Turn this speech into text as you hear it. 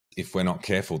if we're not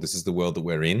careful. This is the world that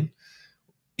we're in.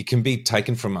 It can be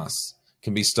taken from us, it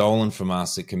can be stolen from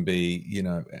us, it can be, you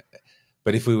know,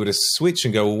 but if we were to switch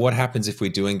and go, well, what happens if we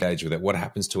do engage with it? What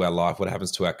happens to our life? What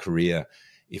happens to our career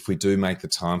if we do make the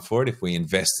time for it, if we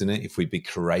invest in it, if we be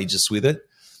courageous with it,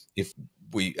 if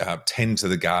we tend to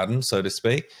the garden, so to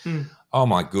speak? Oh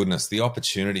my goodness, the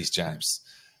opportunities, James.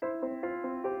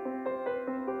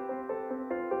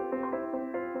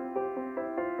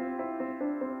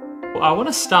 I want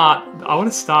to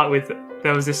start with,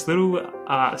 there was this little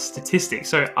statistic.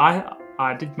 So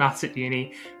I did maths at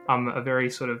uni. I'm a very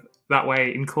sort of that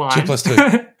way inclined. 2 +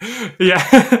 2.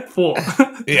 Yeah, 4.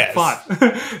 Yes.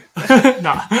 5.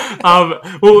 No.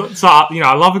 Well, so you know,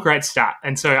 I love a great stat,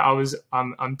 and so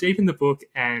I'm deep in the book,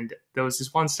 and there was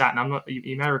this one stat, and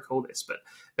you may recall this, but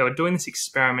they were doing this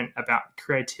experiment about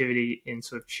creativity in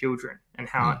sort of children and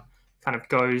how it kind of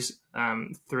goes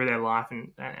through their life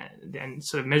and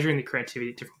sort of measuring the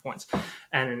creativity at different points.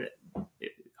 And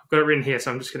I've got it written here,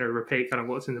 so I'm just going to repeat kind of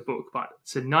what's in the book. But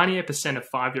so 98% of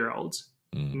 5-year-olds,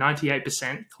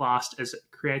 98% classed as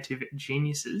creative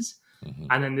geniuses,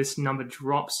 and then this number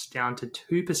drops down to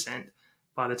 2%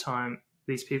 by the time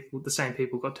the same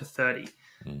people got to 30,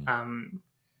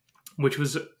 which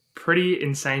was pretty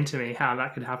insane to me how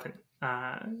that could happen,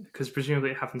 because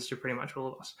presumably it happens to pretty much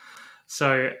all of us.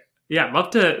 So yeah, I'd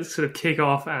love to sort of kick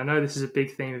off, and I know this is a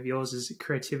big theme of yours, is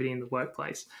creativity in the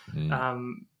workplace.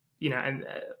 You know, and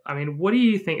I mean, what do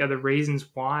you think are the reasons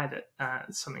why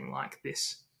that something like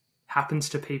this happens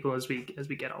to people as we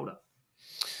get older?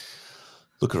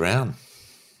 Look around.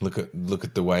 Look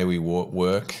at the way we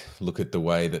work. Look at the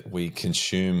way that we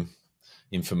consume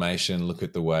information. Look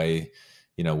at the way,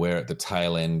 you know, we're at the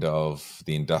tail end of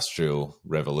the Industrial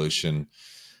Revolution.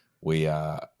 We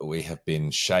have been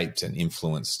shaped and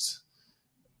influenced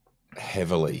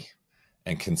heavily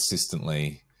and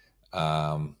consistently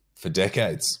for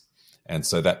decades. And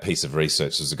so that piece of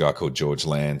research was a guy called George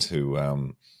Land, who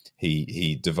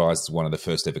he devised one of the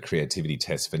first ever creativity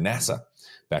tests for NASA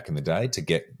back in the day to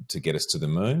get us to the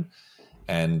moon.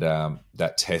 And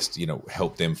that test, you know,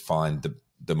 helped them find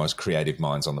the most creative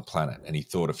minds on the planet. And he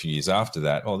thought a few years after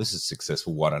that, oh, this is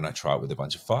successful. Why don't I try it with a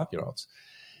bunch of 5-year-olds?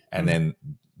 And then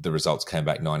the results came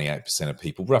back. 98% of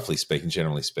people, roughly speaking,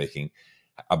 generally speaking,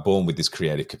 are born with this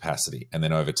creative capacity. And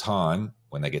then over time,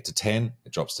 when they get to 10,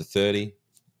 it drops to 30.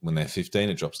 When they're 15,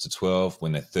 it drops to 12.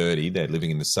 When they're 30, they're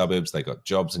living in the suburbs. They got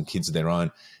jobs and kids of their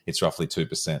own. It's roughly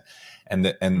 2%. And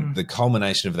the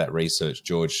culmination of that research,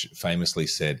 George famously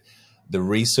said, the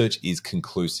research is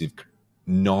conclusive.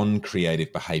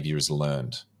 Non-creative behavior is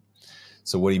learned.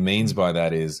 So what he means by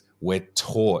that is we're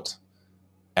taught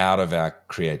out of our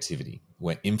creativity.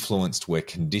 We're influenced, we're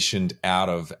conditioned out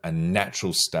of a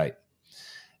natural state.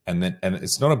 And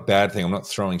it's not a bad thing. I'm not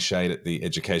throwing shade at the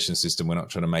education system. We're not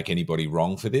trying to make anybody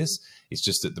wrong for this. It's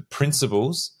just that the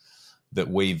principles that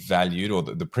we valued, or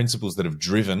the principles that have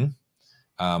driven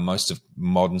most of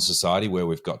modern society where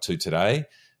we've got to today,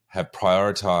 have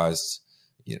prioritized,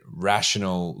 you know,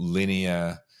 rational,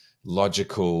 linear,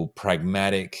 logical,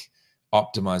 pragmatic,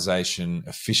 optimization,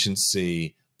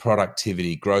 efficiency,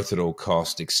 productivity, growth at all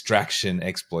cost, extraction,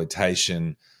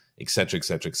 exploitation, et cetera, et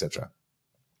cetera, et cetera.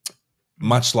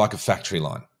 Much like a factory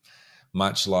line,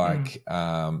 much like,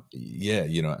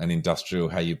 you know, an industrial,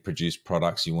 how you produce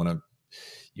products. You want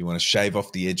to shave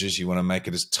off the edges. You want to make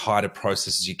it as tight a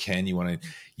process as you can. You want to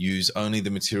use only the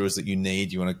materials that you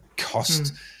need. You want to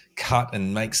cost cut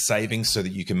and make savings so that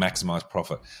you can maximize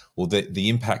profit. Well, the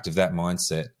impact of that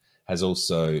mindset has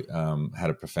also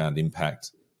had a profound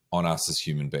impact on us as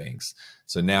human beings.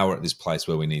 So now we're at this place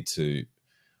where we need to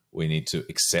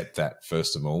accept that.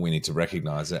 First of all, we need to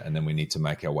recognize it, and then we need to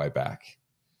make our way back.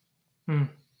 Yeah,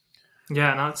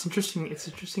 no, it's interesting. It's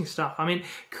interesting stuff. I mean,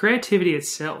 creativity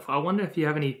itself, I wonder if you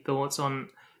have any thoughts on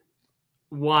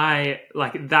why,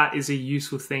 like, that is a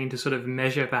useful thing to sort of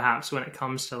measure, perhaps, when it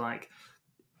comes to, like,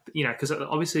 you know, because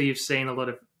obviously you've seen a lot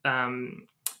of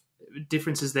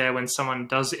differences there when someone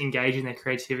does engage in their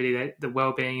creativity. The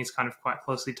well-being is kind of quite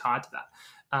closely tied to that.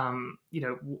 You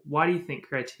know, why do you think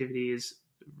creativity is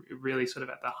really sort of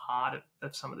at the heart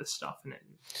of some of this stuff, and it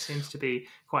seems to be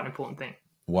quite an important thing?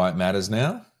 Why it matters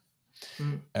now,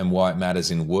 and why it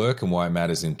matters in work, and why it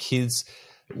matters in kids.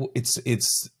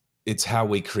 It's how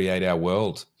we create our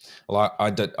world. Well,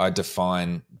 I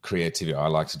define creativity. I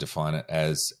like to define it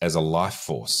as a life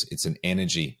force. It's an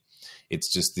energy.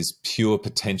 It's just this pure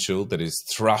potential that is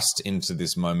thrust into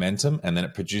this momentum, and then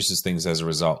it produces things as a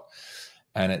result.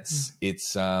 And it's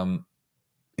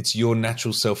it's your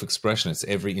natural self-expression. It's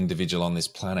every individual on this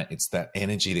planet. It's that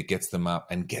energy that gets them up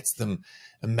and gets them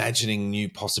imagining new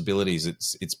possibilities.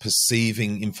 It's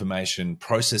perceiving information,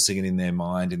 processing it in their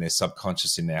mind, in their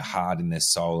subconscious, in their heart, in their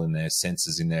soul, in their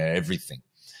senses, in their everything,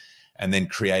 and then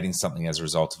creating something as a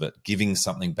result of it, giving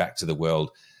something back to the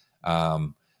world,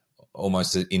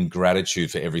 almost in gratitude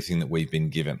for everything that we've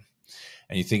been given.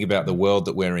 And you think about the world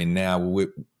that we're in now,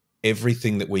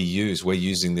 everything that we use, we're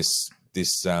using this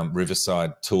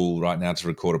Riverside tool right now to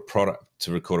record a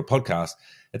podcast.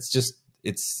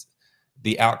 It's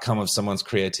the outcome of someone's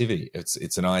creativity.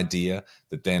 It's an idea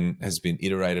that then has been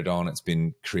iterated on. It's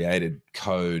been created,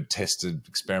 code, tested,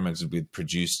 experimented with,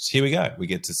 produced. Here we go. We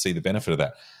get to see the benefit of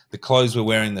that. The clothes we're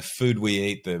wearing, the food we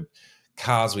eat, the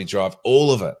cars we drive,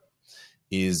 all of it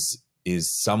is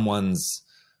someone's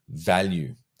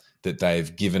value that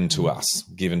they've given to us,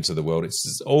 given to the world. It's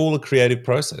just all a creative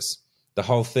process, the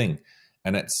whole thing.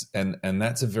 And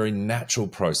that's a very natural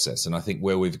process. And I think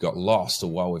where we've got lost, or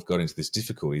while we've got into this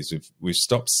difficulty, is we've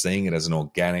stopped seeing it as an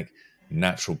organic,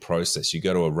 natural process. You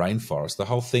go to a rainforest, the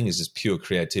whole thing is just pure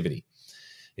creativity.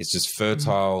 It's just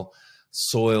fertile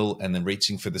soil and then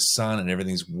reaching for the sun, and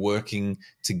everything's working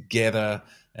together,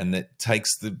 and that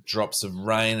takes the drops of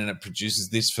rain and it produces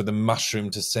this for the mushroom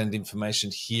to send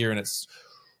information here. And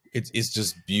it's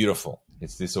just beautiful.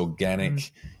 It's this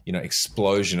organic,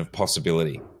 explosion of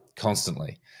possibility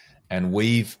constantly. And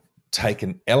we've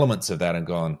taken elements of that and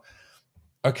gone,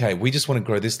 okay, we just want to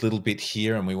grow this little bit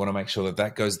here, and we want to make sure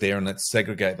that goes there, and let's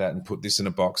segregate that and put this in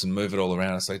a box and move it all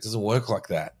around. And say, it doesn't work like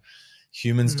that.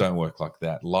 Humans don't work like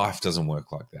that. Life doesn't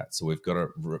work like that. So we've got to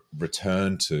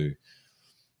return to,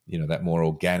 that more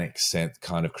organic sense,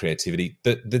 kind of creativity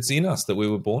that's in us, that we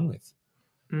were born with.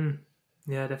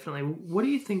 Yeah, definitely. What do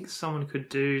you think someone could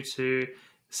do to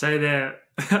say they're,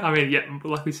 I mean, yeah,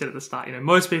 like we said at the start,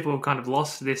 most people have kind of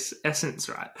lost this essence,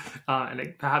 right? And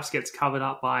it perhaps gets covered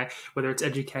up by whether it's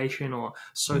education or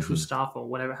social stuff or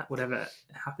whatever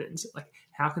happens. Like,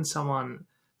 how can someone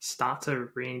start to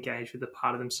re-engage with the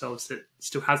part of themselves that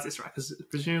still has this, right? Because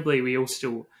presumably we all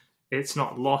still, it's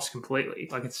not lost completely.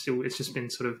 Like, it's just been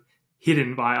sort of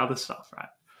hidden by other stuff, right?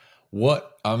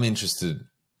 What I'm interested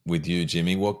with you,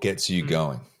 Jimmy, what gets you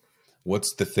going?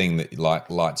 What's the thing that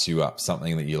lights you up?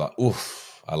 Something that you're like,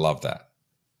 oof, I love that.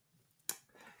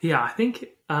 Yeah, I think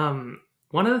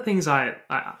one of the things I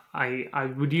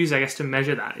would use, I guess, to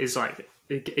measure that is like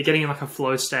getting in like a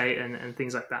flow state and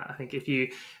things like that. I think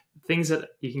things that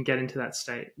you can get into that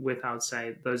state with, I would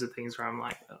say those are things where I'm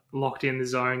like locked in the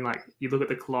zone. Like, you look at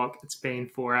the clock, it's been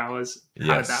 4 hours.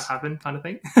 How did that happen, kind of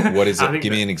thing? What is it?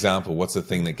 Give me an example. What's the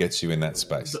thing that gets you in that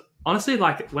space? Honestly,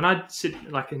 like when I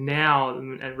sit, like now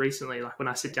and recently, like when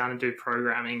I sit down and do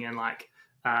programming and like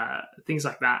things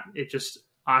like that,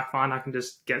 I find I can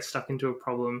just get stuck into a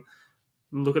problem,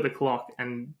 look at the clock,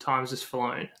 and time's just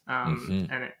flown.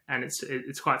 And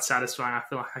it's quite satisfying. I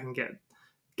feel like I can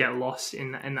get lost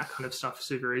in that kind of stuff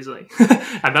super easily.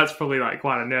 And that's probably like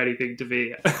quite a nerdy thing to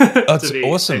be. It's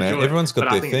awesome, man. Everyone's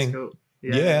got their thing. Cool.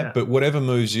 Yeah, but whatever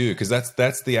moves you, because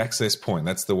that's the access point.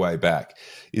 That's the way back,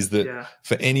 is that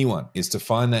for anyone is to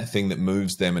find that thing that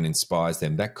moves them and inspires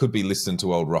them. That could be listening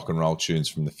to old rock and roll tunes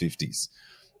from the 50s.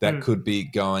 That could be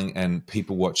going and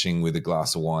people watching with a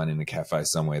glass of wine in a cafe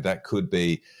somewhere. That could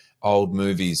be old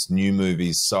movies, new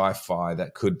movies, sci-fi.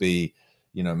 That could be,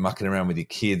 mucking around with your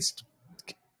kids.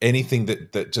 Anything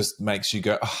that just makes you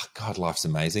go, oh, God, life's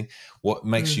amazing. What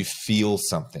makes you feel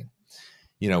something?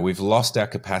 We've lost our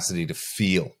capacity to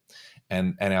feel,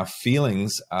 and our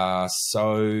feelings are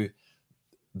so,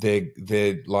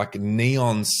 they're like a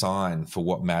neon sign for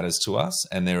what matters to us.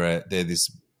 And they're this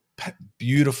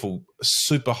beautiful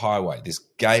super highway, this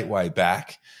gateway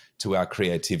back to our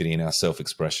creativity and our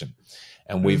self-expression.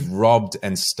 And we've robbed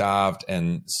and starved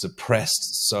and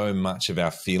suppressed so much of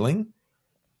our feeling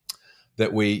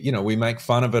that we make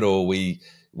fun of it, or we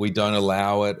don't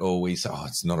allow it, or we say, oh,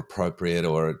 it's not appropriate,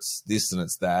 or it's this and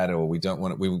it's that, or we don't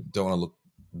want to look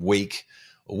weak,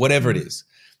 or whatever it is.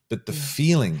 But the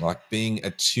feeling, like being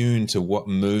attuned to what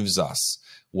moves us,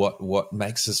 what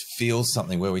makes us feel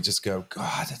something, where we just go,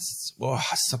 God,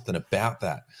 that's something about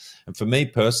that. And for me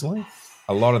personally,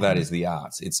 a lot of that is the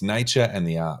arts. It's nature and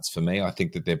the arts. For me, I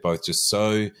think that they're both just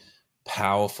so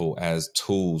powerful as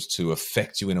tools to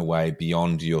affect you in a way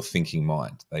beyond your thinking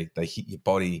mind. They hit your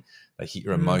body, they hit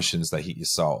your emotions, they hit your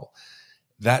soul.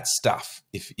 That stuff,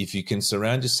 if you can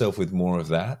surround yourself with more of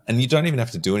that, and you don't even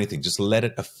have to do anything, just let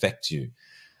it affect you,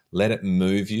 let it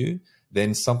move you,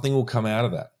 then something will come out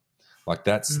of that. Like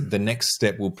that's the next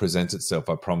step will present itself,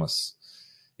 I promise.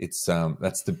 It's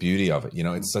that's the beauty of it.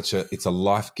 It's a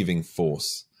life-giving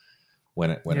force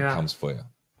when it comes for you.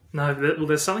 No, well,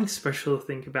 there's something special to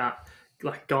think about,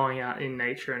 like going out in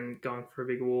nature and going for a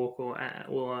big walk, or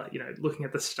looking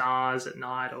at the stars at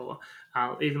night, or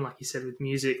even like you said with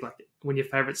music, like when your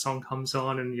favorite song comes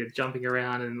on and you're jumping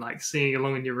around and like singing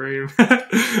along in your room,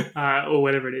 or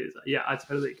whatever it is. Yeah, I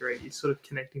totally agree. You're sort of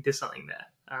connecting to something there.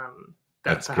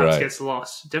 That That's perhaps great. gets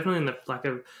lost, definitely in the like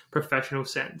a professional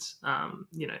sense.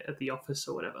 At the office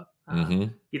or whatever.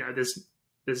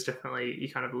 There's definitely,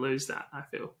 you kind of lose that, I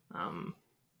feel,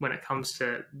 when it comes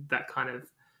to that kind of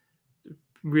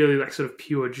really like sort of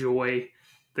pure joy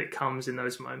that comes in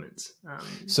those moments.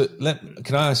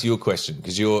 Can I ask you a question?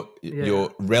 Because you're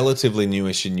relatively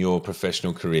newish in your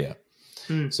professional career.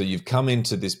 So you've come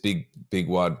into this big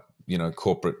wide,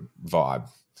 corporate vibe,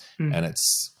 and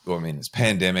it's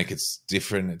pandemic, it's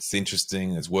different, it's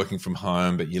interesting, it's working from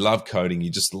home, but you love coding,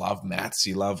 you just love maths,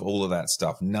 you love all of that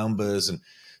stuff, numbers and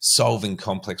solving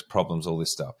complex problems, all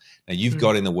this stuff. Now you've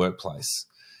got in the workplace.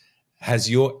 Have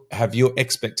your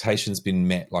expectations been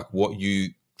met? Like what you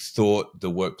thought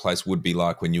the workplace would be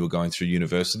like when you were going through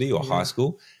university or high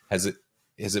school? Has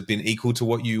it been equal to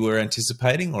what you were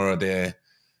anticipating, or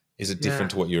is it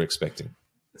different to what you're expecting?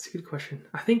 That's a good question.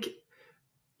 I think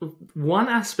one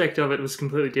aspect of it was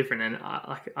completely different, and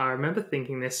I remember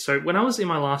thinking this. So when I was in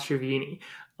my last year of uni,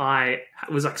 I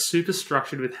was like super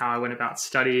structured with how I went about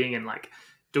studying and like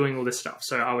doing all this stuff.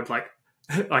 So I would like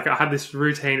I had this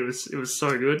routine. It was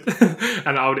so good,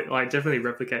 and I would like definitely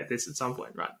replicate this at some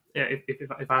point, right? Yeah,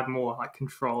 if I had more like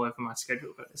control over my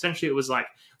schedule. But essentially, it was like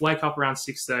wake up around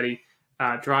 6:30,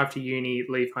 drive to uni,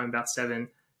 leave home about 7,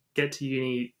 get to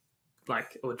uni,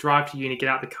 or drive to uni, get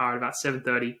out the car at about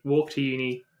 7:30, walk to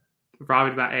uni, arrive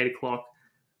at about 8 o'clock,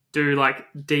 do like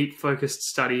deep focused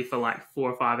study for like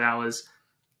 4 or 5 hours,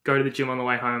 go to the gym on the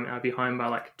way home, and I'd be home by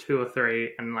like 2 or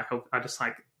 3, and like I just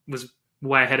like was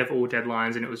way ahead of all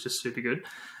deadlines, and it was just super good.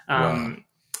 Wow.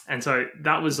 And so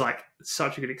that was like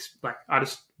such a good I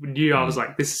just knew I was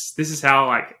like this is how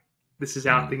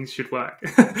things should work.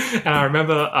 And I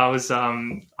remember I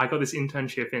got this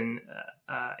internship in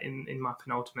my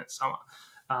penultimate summer,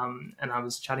 and I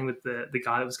was chatting with the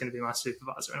guy that was going to be my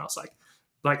supervisor, and I was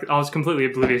like I was completely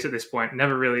oblivious at this point,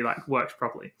 never really like worked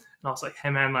properly. And I was like, hey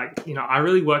man, I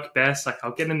really work best. Like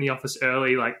I'll get in the office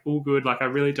early, like all good. Like I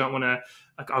really don't want to,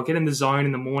 I'll get in the zone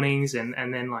in the mornings, and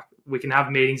then like we can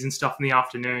have meetings and stuff in the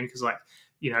afternoon. Cause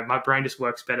my brain just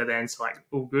works better then. So like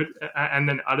all good. And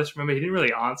then I just remember he didn't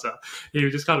really answer. He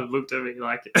just kind of looked at me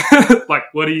like, like,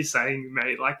 what are you saying,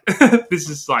 mate? Like, this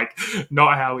is like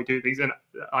not how we do things. And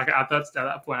like at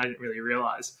that point, I didn't really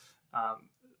realize,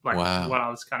 what I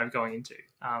was kind of going into.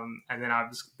 And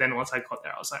then once I got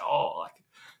there, I was like, oh,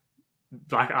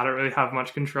 like I don't really have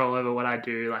much control over what I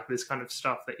do, like this kind of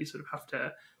stuff that you sort of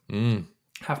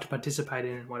have to participate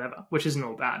in and whatever, which isn't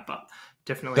all bad, but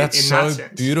definitely that's in so that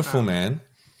sense. Beautiful, man.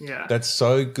 Yeah. That's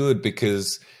so good,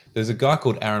 because there's a guy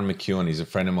called Aaron McEwen. He's a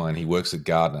friend of mine. He works at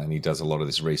Gardner, and he does a lot of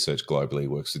this research globally. He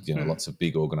works with, lots of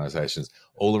big organizations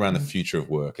all around the future of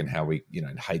work and how we, in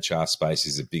HR space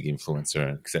is a big influencer,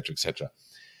 and et cetera, et cetera.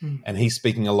 And he's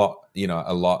speaking a lot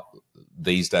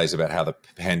these days about how the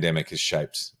pandemic has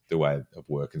shaped the way of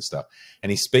work and stuff.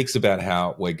 And he speaks about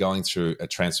how we're going through a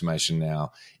transformation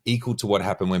now equal to what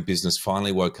happened when business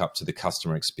finally woke up to the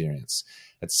customer experience.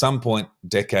 At some point, a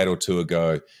decade or two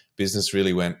ago, business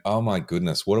really went, oh my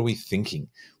goodness, what are we thinking?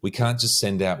 We can't just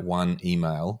send out one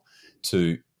email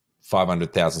to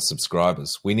 500,000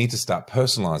 subscribers. We need to start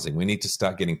personalizing. We need to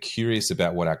start getting curious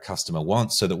about what our customer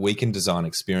wants so that we can design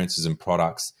experiences and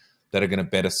products that are going to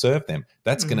better serve them.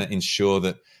 That's going to ensure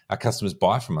that our customers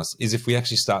buy from us, is if we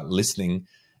actually start listening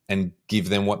and give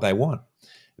them what they want.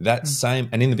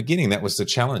 And in the beginning, that was the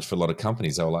challenge for a lot of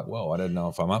companies. They were like, whoa, I don't know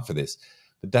if I'm up for this.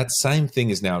 But that same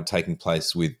thing is now taking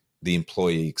place with the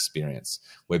employee experience,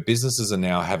 where businesses are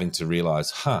now having to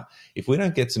realize, if we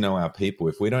don't get to know our people,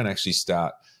 if we don't actually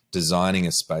start designing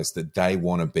a space that they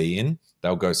want to be in,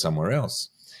 they'll go somewhere else.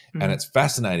 And it's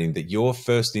fascinating that your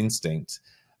first instinct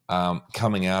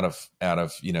coming out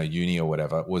of uni or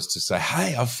whatever was to say,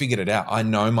 hey, I've figured it out. I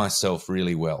know myself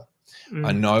really well.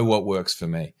 I know what works for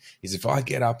me. Is if I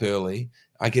get up early,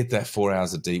 I get that 4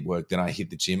 hours of deep work, then I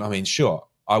hit the gym. I mean, sure,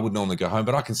 I would normally go home,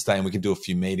 but I can stay and we can do a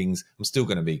few meetings. I'm still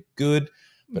going to be good,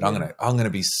 but I'm going to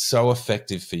be so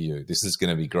effective for you. This is going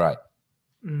to be great.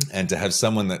 And to have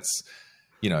someone that's,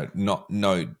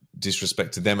 no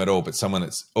disrespect to them at all, but someone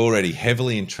that's already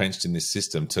heavily entrenched in this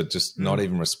system to just not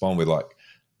even respond with like,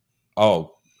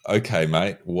 oh, okay,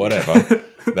 mate, whatever.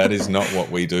 That is not what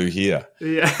we do here.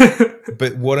 Yeah.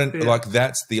 But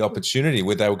that's the opportunity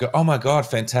where they will go, oh my God,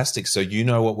 fantastic. So you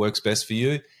know what works best for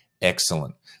you?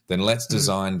 Excellent. Then let's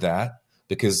design that,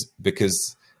 because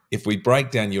if we break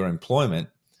down your employment,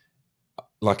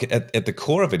 like at the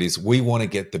core of it is we want to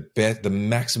get the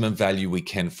maximum value we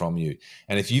can from you.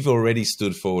 And if you've already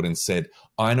stood forward and said,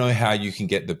 I know how you can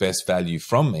get the best value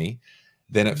from me,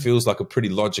 then it feels like a pretty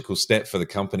logical step for the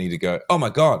company to go, oh my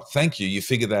God, thank you. You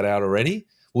figured that out already.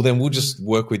 Well, then we'll just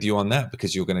work with you on that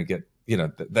because you're going to get,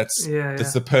 that's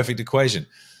the perfect equation.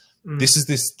 This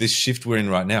is this shift we're in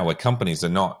right now where companies are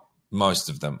not, most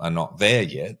of them are not there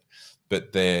yet,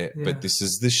 but this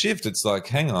is the shift. It's like,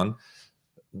 hang on,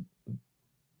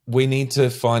 we need to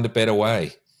find a better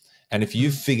way. And if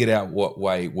you've figured out what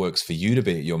way works for you to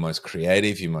be your most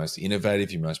creative, your most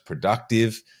innovative, your most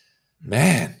productive,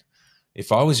 man,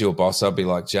 if I was your boss, I'd be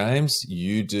like, James,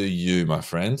 you do you, my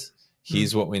friend.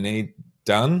 Here's what we need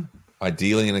done,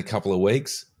 ideally in a couple of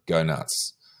weeks. Go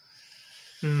nuts.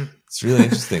 It's really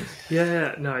interesting.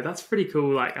 No, that's pretty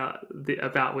cool. Like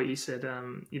about what you said,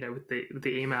 with the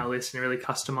email list and really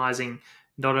customizing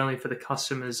not only for the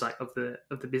customers like of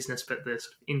the business, but the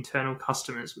sort of internal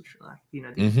customers, which are like the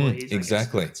employees.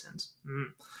 Exactly. I guess, in that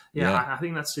sense. I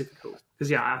think that's super cool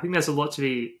because I think there's a lot to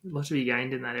be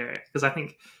gained in that area because I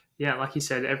think like you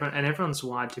said, everyone's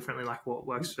wired differently. Like what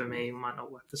works for me might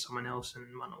not work for someone else,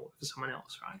 and might not work for someone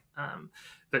else, right?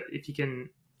 But if you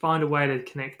can find a way to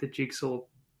connect the jigsaw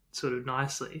sort of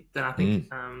nicely, then I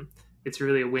think it's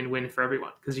really a win-win for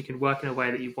everyone because you can work in a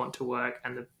way that you want to work,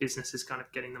 and the business is kind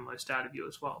of getting the most out of you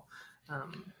as well.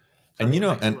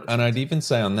 And I'd even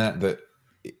say on that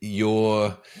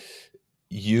you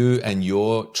and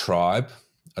your tribe,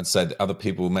 I'd say that other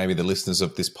people, maybe the listeners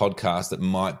of this podcast that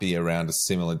might be around a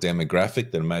similar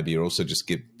demographic that maybe are also just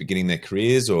beginning their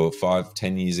careers or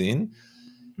 5-10 years in,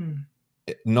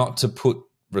 not to put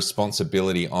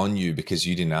responsibility on you because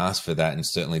you didn't ask for that and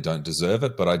certainly don't deserve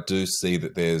it. But I do see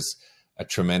that there's a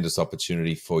tremendous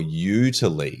opportunity for you to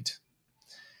lead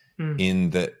in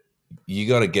that you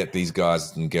got to get these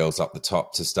guys and girls up the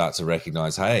top to start to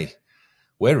recognize, hey,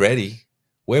 we're ready.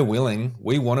 We're willing.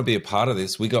 We want to be a part of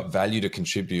this. We got value to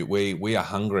contribute. We are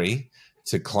hungry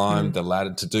to climb the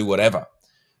ladder, to do whatever.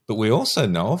 But we also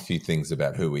know a few things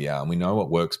about who we are, and we know what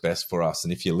works best for us.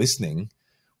 And if you're listening,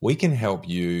 we can help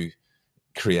you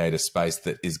create a space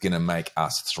that is going to make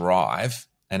us thrive.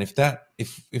 And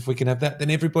if we can have that, then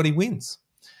everybody wins.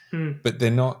 But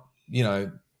they're not,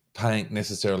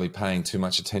 necessarily paying too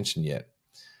much attention yet.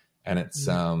 And it's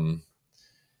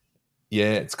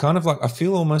it's kind of like, I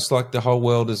feel almost like the whole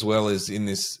world as well is in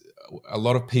this, a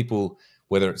lot of people,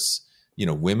 whether it's,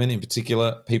 women in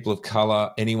particular, people of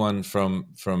color, anyone from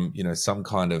some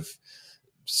kind of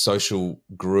social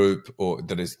group or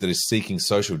that is seeking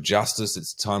social justice.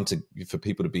 It's time for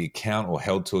people to be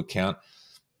held to account,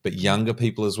 but younger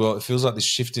people as well. It feels like this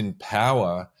shift in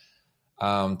power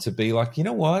to be like, you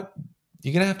know what?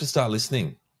 You're going to have to start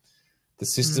listening. The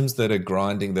systems that are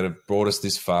grinding, that have brought us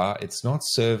this far, it's not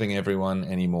serving everyone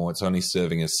anymore. It's only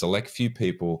serving a select few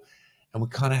people, and we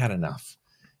kind of had enough.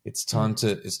 It's time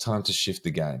to shift the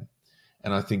game.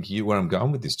 And I think where I'm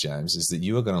going with this, James, is that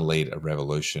you are going to lead a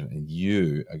revolution and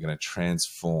you are going to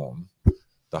transform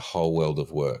the whole world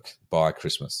of work by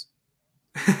Christmas.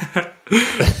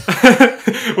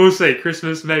 We'll see.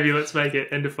 Christmas, maybe let's make it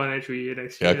end of financial year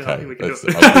next year. Okay, I think we can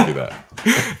I'll do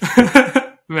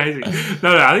that. Amazing.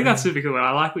 No, I think that's super cool.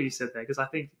 I like what you said there because I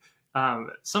think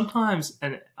sometimes,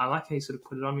 and I like how you sort of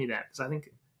put it on me there because I think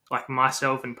like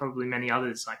myself and probably many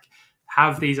others like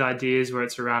have these ideas where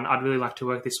it's around, I'd really like to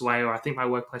work this way, or I think my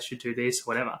workplace should do this,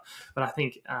 whatever. But I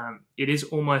think it is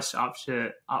almost up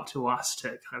to us to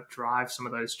kind of drive some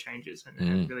of those changes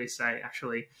and really say,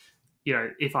 actually,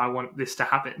 if I want this to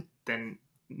happen, then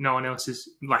no one else is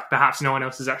perhaps no one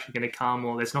else is actually going to come,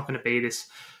 or there's not going to be this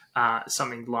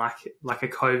something like a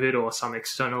COVID or some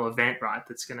external event, right?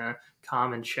 That's going to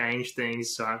come and change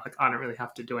things. So I don't really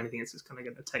have to do anything. It's just kind of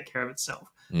going to take care of itself.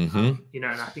 And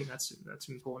I think that's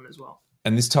important as well.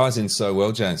 And this ties in so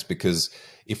well, James, because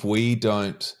if you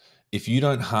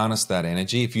don't harness that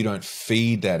energy, if you don't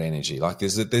feed that energy, like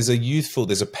there's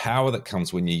a power that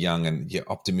comes when you're young and you're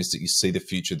optimistic, you see the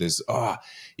future.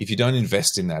 If you don't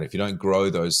invest in that, if you don't grow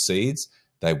those seeds,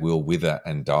 they will wither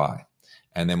and die.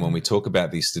 And then when we talk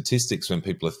about these statistics, when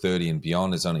people are 30 and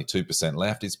beyond, there's only 2%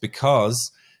 left. It's because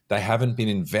they haven't been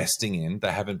investing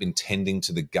they haven't been tending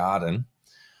to the garden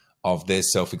of their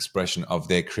self-expression, of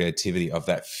their creativity, of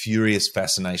that furious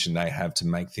fascination they have to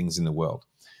make things in the world.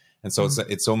 And so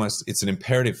it's an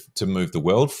imperative to move the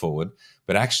world forward,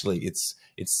 but actually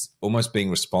it's almost being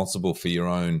responsible for your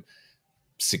own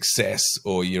success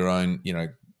or your own,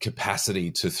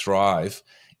 capacity to thrive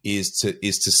is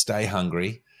to stay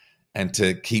hungry and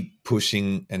to keep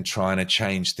pushing and trying to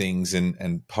change things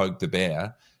and poke the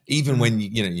bear even when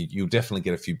you'll definitely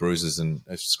get a few bruises and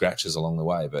scratches along the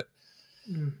way, but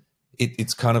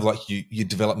it's kind of like you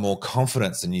develop more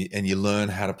confidence, and you learn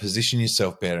how to position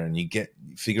yourself better, and you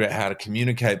figure out how to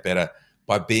communicate better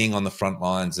by being on the front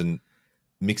lines and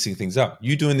mixing things up.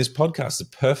 You doing this podcast is a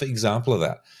perfect example of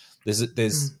that.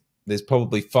 There's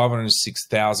probably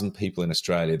 506,000 people in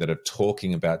Australia that are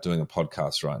talking about doing a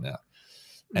podcast right now,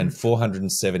 and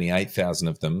 478,000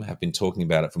 of them have been talking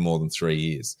about it for more than 3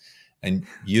 years. And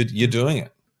you're doing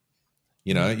it.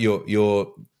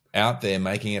 You're out there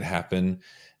making it happen.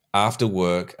 After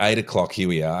work, 8 o'clock, here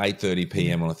we are, 8:30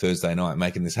 p.m. on a Thursday night,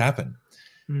 making this happen.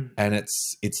 And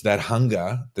it's that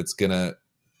hunger that's going to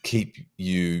keep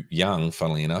you young,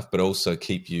 funnily enough, but also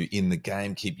keep you in the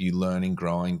game, keep you learning,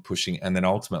 growing, pushing, and then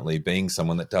ultimately being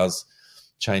someone that does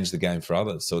change the game for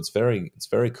others. So it's very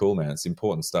cool, man. It's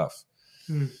important stuff.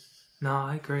 No,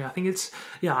 I agree. I think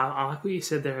I like what you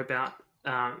said there about,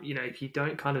 if you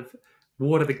don't kind of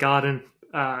water the garden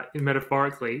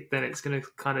metaphorically, then it's going to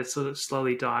kind of sort of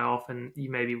slowly die off, and you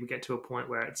maybe will get to a point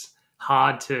where it's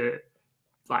hard to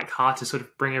sort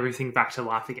of bring everything back to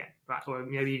life again, right? Or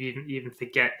maybe you even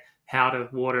forget how to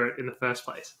water it in the first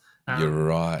place. You're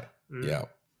right. Yeah.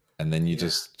 And then you're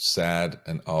just sad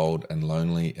and old and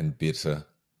lonely and bitter.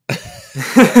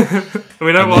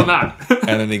 We don't want that.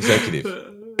 And an executive.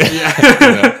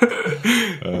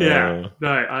 No,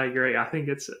 I agree. I think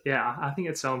it's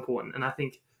so important. And I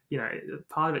think,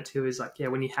 part of it too is like,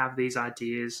 when you have these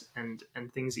ideas and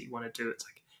things that you want to do, it's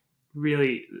like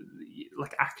really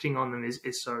like acting on them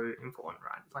is so important,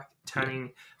 right? Like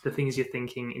turning the things you're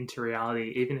thinking into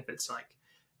reality, even if it's like,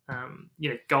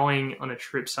 going on a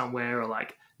trip somewhere, or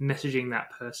like messaging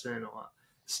that person, or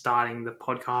starting the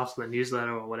podcast or the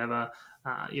newsletter or whatever,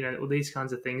 all these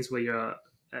kinds of things where you're,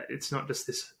 it's not just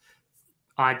this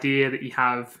idea that you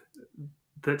have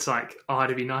that's like, oh,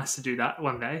 it'd be nice to do that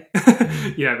one day,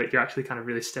 but you're actually kind of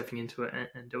really stepping into it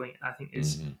and doing it. I think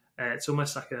it's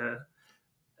almost like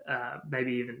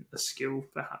maybe even a skill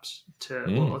perhaps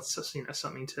well, it's just,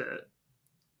 something to,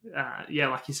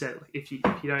 like you said, like if you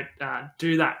don't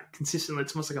do that consistently,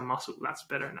 it's almost like a muscle. That's a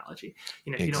better analogy.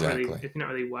 If you're not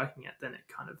really working it, then it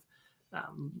kind of,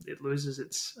 it loses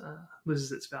its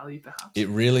value perhaps. It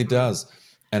really does.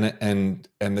 And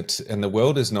the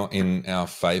world is not in our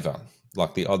favor.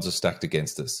 Like the odds are stacked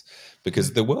against us,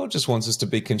 because the world just wants us to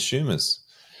be consumers.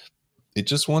 It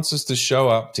just wants us to show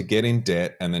up, to get in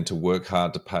debt, and then to work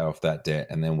hard to pay off that debt.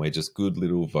 And then we're just good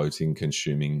little voting,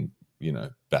 consuming,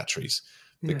 batteries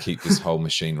that keep this whole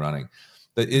machine running.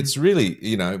 But it's really,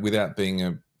 without being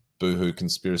a boohoo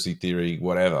conspiracy theory,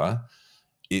 whatever,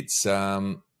 it's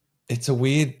a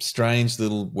weird, strange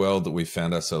little world that we've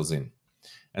found ourselves in.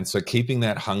 And so keeping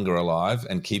that hunger alive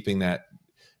and keeping that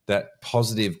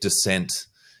positive dissent,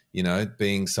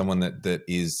 being someone that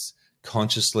is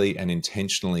consciously and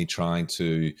intentionally trying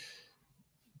to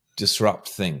disrupt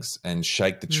things and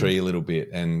shake the tree a little bit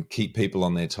and keep people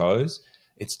on their toes,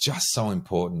 it's just so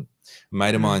important. A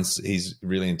mate of mine, he's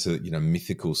really into,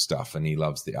 mythical stuff, and he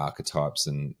loves the archetypes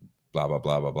and blah, blah,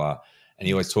 blah, blah, blah. And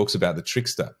he always talks about the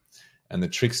trickster. And the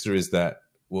trickster is that,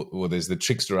 well, there's the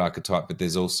trickster archetype, but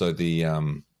there's also the,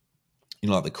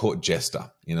 like the court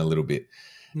jester in a little bit.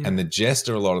 Yeah. And the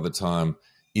jester a lot of the time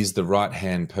is the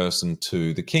right-hand person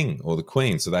to the king or the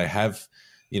queen. So they have,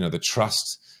 the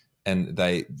trust, and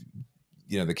they,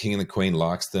 the king and the queen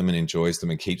likes them and enjoys them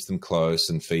and keeps them close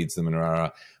and feeds them and rah.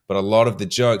 But a lot of the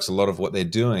jokes, a lot of what they're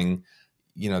doing,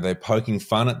 they're poking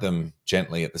fun at them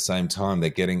gently at the same time. They're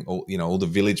getting all the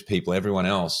village people, everyone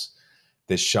else,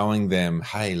 they're showing them,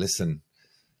 hey, listen,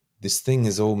 this thing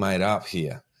is all made up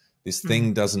here. This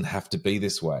thing doesn't have to be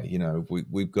this way.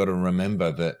 We've got to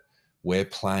remember that we're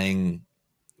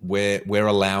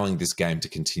allowing this game to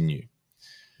continue.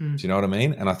 Do you know what I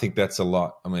mean? And I think that's a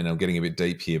lot. I mean, I'm getting a bit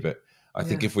deep here, but I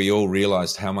think if we all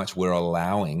realized how much we're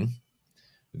allowing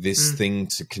this thing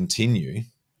to continue,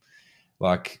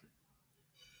 like,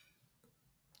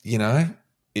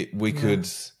 we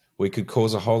could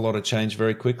cause a whole lot of change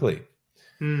very quickly.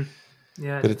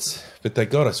 Yeah. But they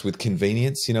got us with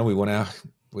convenience. We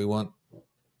want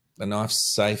a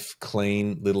nice, safe,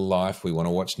 clean little life. We want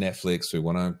to watch Netflix. We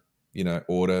want to,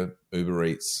 order Uber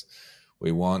Eats.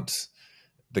 We want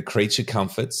the creature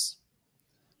comforts.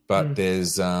 But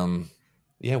there's,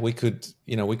 we could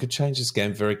change this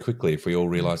game very quickly if we all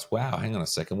realize, wow, hang on a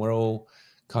second, we're all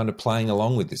kind of playing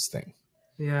along with this thing.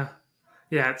 Yeah.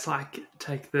 Yeah, it's like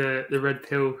take the red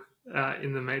pill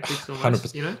in the Matrix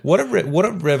almost, 100%. What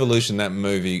a revolution that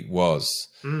movie was.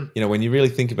 When you really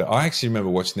think about it, I actually remember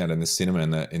watching that in the cinema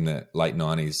in the late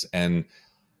 90s, and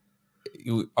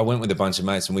I went with a bunch of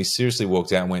mates, and we seriously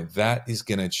walked out and went, that is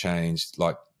going to change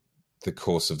like the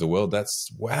course of the world.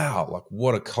 That's wow. Like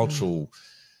what a cultural,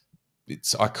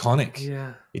 it's iconic.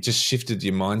 Yeah. It just shifted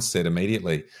your mindset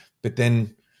immediately. But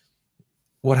then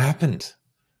what happened?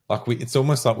 Like it's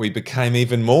almost like we became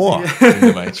even more in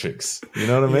the Matrix. You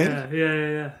know what I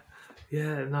mean?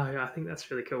 Yeah, no, I think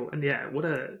that's really cool. And yeah, what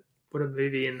a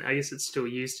movie. And I guess it's still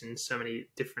used in so many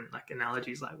different like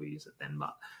analogies like we use it then.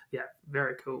 But yeah,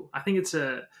 very cool. I think it's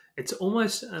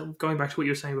almost going back to what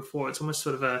you were saying before, it's almost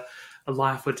sort of a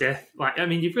life or death. Like, I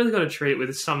mean, you've really got to treat it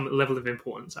with some level of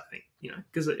importance, I think, you know,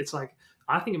 because it's like,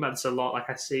 I think about this a lot. Like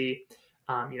I see,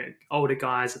 you know, older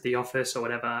guys at the office or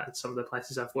whatever at some of the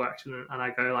places I've worked in, and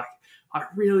I go like, I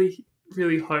really,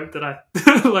 really hope that I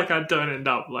like I don't end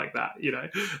up like that, you know,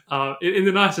 in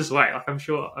the nicest way. Like I'm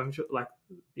sure, like,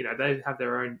 you know, they have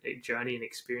their own journey and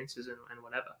experiences and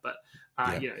whatever. But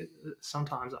you know,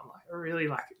 sometimes I'm like, really,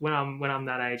 like when I'm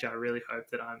that age, I really hope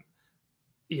that I'm,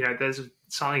 you know, there's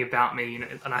something about me, you know,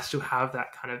 and I still have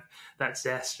that kind of that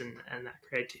zest and that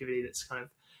creativity that's kind of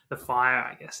the fire,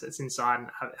 I guess, that's inside and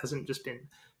hasn't just been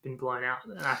blown out.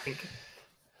 And I think,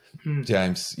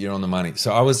 James, you're on the money.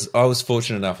 So I was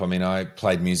fortunate enough. I mean, I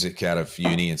played music out of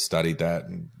uni and studied that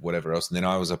and whatever else. And then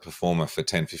I was a performer for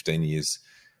 10, 15 years.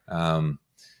 So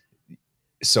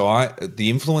the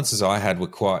influences I had were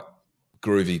quite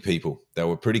groovy people. They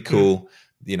were pretty cool.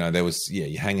 You know, there was,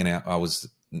 you're hanging out. I was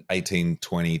 18,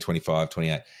 20, 25,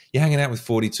 28. You're hanging out with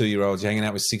 42-year-olds. You're hanging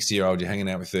out with 60-year-olds. You're hanging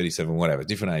out with 37, whatever,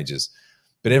 different ages.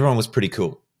 But everyone was pretty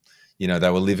cool. You know,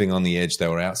 they were living on the edge. They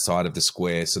were outside of the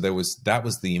square. So that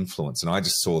was the influence. And I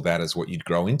just saw that as what you'd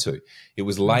grow into. It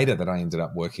was later that I ended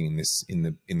up working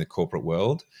in the corporate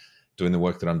world, doing the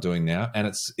work that I'm doing now. And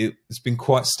it's been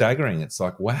quite staggering. It's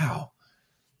like, wow,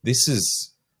 this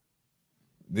is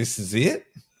it.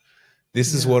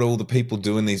 This is what all the people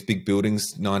do in these big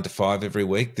buildings 9 to 5 every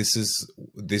week. This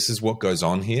is what goes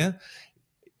on here.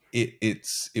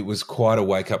 It was quite a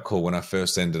wake up call when I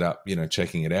first ended up, you know,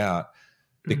 checking it out,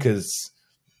 because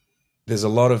there's a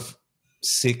lot of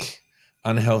sick,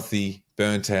 unhealthy,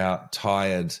 burnt out,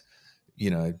 tired, you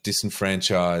know,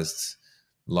 disenfranchised,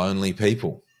 lonely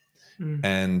people.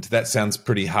 And that sounds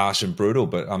pretty harsh and brutal,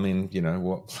 but I mean, you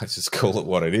know, let's just call it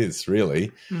what it is,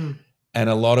 really. And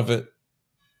a lot of it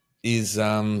is,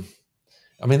 I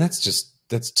mean,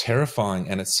 that's terrifying,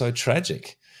 and it's so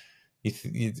tragic.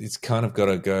 It's kind of got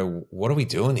to go, what are we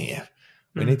doing here?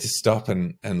 We need to stop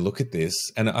and look at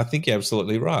this. And I think you're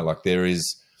absolutely right. Like it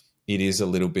is a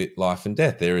little bit life and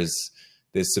death. There's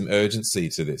some urgency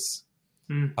to this.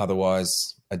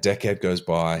 Otherwise, a decade goes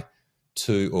by,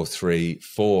 2 or 3,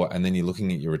 4, and then you're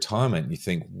looking at your retirement and you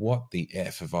think, what the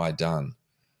F have I done?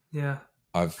 Yeah.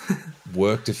 I've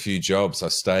worked a few jobs. I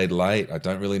stayed late. I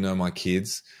don't really know my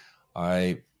kids.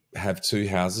 I have 2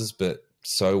 houses, but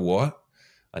so what?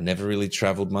 I never really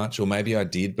traveled much, or maybe I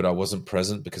did, but I wasn't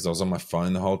present because I was on my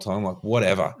phone the whole time. Like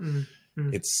whatever.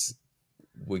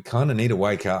 We kind of need to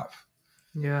wake up.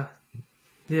 Yeah.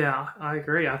 Yeah, I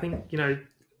agree. I think, you know,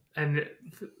 and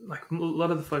like a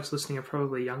lot of the folks listening are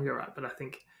probably younger, right? But I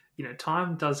think, you know,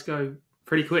 time does go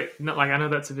pretty quick. Not like, I know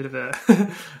that's a bit of a,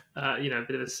 you know, a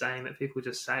bit of a saying that people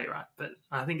just say, right? But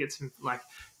I think it's like,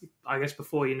 I guess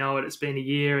before you know it, it's been a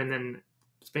year, and then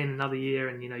it's been another year,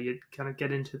 and, you know, you kind of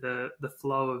get into the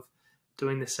flow of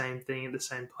doing the same thing at the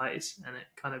same place, and it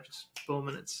kind of just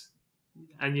boom,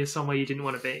 and you're somewhere you didn't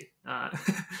want to be,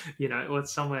 you know, or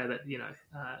it's somewhere that, you know,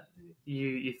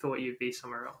 you thought you'd be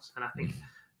somewhere else. And I think,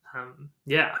 I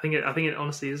think it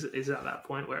honestly is at that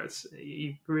point where it's,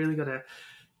 you really got to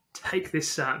take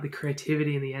this, the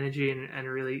creativity and the energy and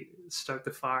really stoke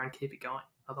the fire and keep it going.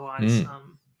 Otherwise,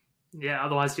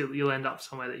 otherwise you'll end up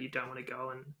somewhere that you don't want to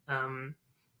go. And,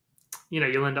 you know,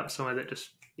 you'll end up somewhere that just,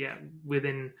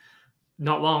 within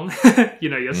not long, you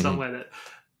know, you're somewhere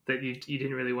that you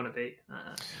didn't really want to be.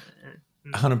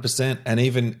 100%. And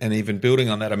even building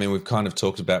on that, I mean, we've kind of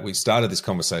talked about, we started this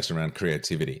conversation around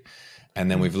creativity, and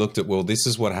then we've looked at, well, this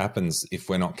is what happens if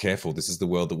we're not careful. This is the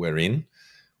world that we're in.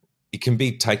 It can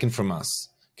be taken from us,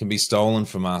 it can be stolen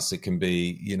from us. It can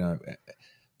be, you know,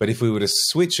 but if we were to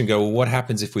switch and go, well, what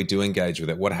happens if we do engage with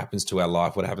it? What happens to our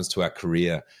life? What happens to our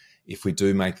career? If we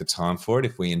do make the time for it,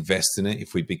 if we invest in it,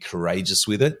 if we be courageous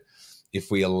with it,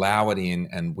 if we allow it in,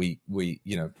 and we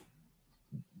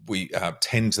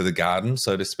tend to the garden,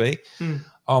 so to speak.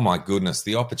 Oh my goodness,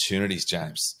 the opportunities,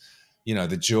 James, you know,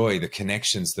 the joy, the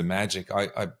connections, the magic.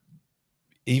 I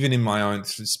even in my own,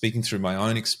 speaking through my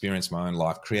own experience, my own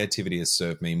life, creativity has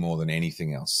served me more than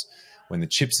anything else. When the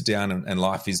chips are down and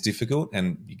life is difficult,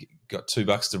 and you got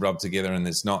 $2 to rub together, and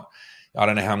there's not, I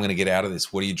don't know how I'm going to get out of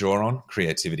this. What do you draw on?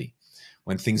 Creativity.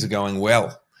 When things are going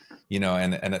well, you know,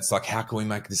 and it's like, how can we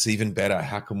make this even better?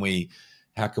 How can we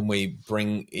How can we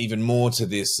bring even more to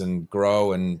this and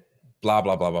grow and blah,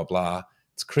 blah, blah, blah, blah.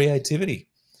 It's creativity.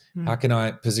 How can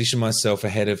I position myself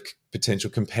ahead of potential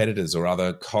competitors or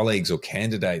other colleagues or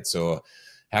candidates, or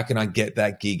how can I get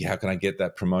that gig? How can I get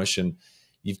that promotion?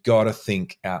 You've got to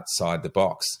think outside the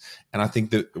box. And I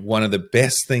think that one of the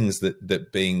best things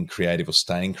that being creative or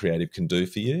staying creative can do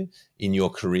for you in your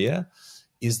career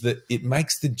is that it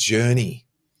makes the journey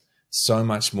so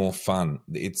much more fun.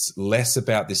 It's less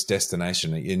about this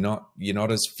destination. You're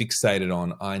not as fixated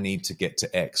on, I need to get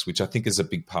to X, which I think is a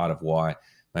big part of why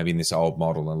maybe in this old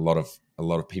model, and a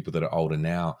lot of people that are older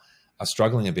now are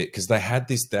struggling a bit, because they had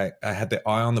their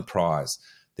eye on the prize,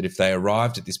 that if they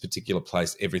arrived at this particular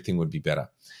place, everything would be better.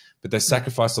 But they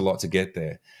sacrificed a lot to get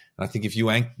there. And I think if you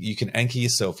can anchor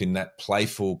yourself in that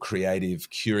playful, creative,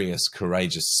 curious,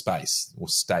 courageous space or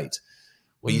state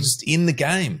where you're just in the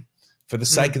game for the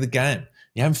sake of the game.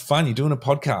 You're having fun. You're doing a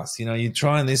podcast. You're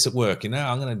trying this at work.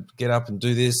 I'm going to get up and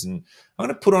do this, and I'm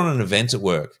going to put on an event at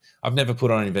work. I've never put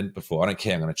on an event before. I don't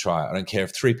care. I'm going to try it. I don't care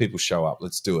if 3 people show up.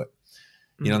 Let's do it.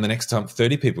 The next time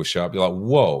 30 people show up, you're like,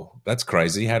 whoa, that's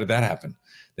crazy. How did that happen?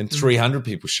 Then 300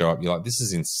 people show up. You're like, this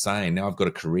is insane. Now I've got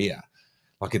a career.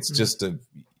 Like, it's just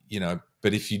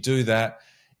but if you do that,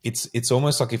 it's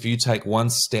almost like if you take one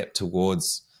step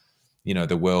towards,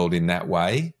 the world in that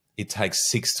way, it takes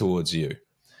 6 towards you.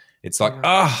 It's like,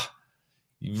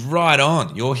 right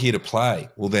on, you're here to play.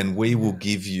 Well, then we will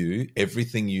give you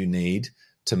everything you need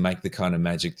to make the kind of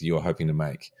magic that you're hoping to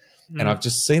make. And I've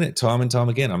just seen it time and time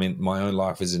again. I mean, my own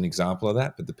life is an example of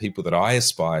that, but the people that I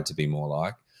aspire to be more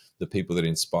like, the people that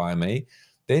inspire me,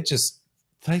 they just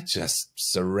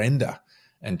surrender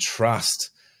and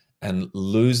trust and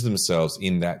lose themselves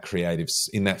in that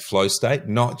in that flow state,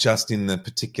 not just in the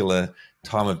particular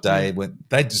time of day when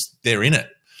they're in it.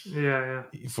 Yeah.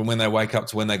 From when they wake up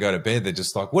to when they go to bed, they're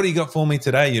just like, what do you got for me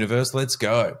today, universe? Let's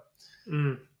go.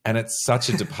 And it's such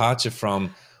a departure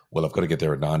from, well, I've got to get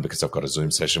there at 9 because I've got a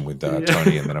Zoom session with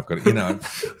Tony, and then I've got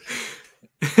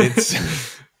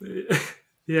it's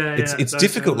it's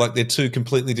difficult. Like, they're 2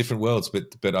 completely different worlds,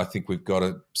 but I think we've got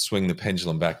to swing the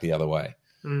pendulum back the other way.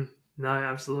 No,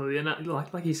 absolutely. And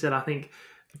like you said, I think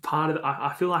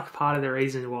I feel like part of the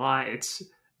reason why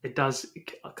it does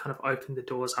kind of open the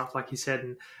doors up, like you said,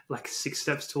 and like 6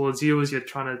 steps towards you as you're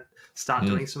trying to start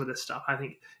doing some of this stuff. I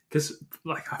think because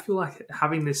I feel like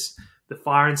having the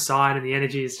fire inside and the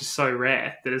energy is just so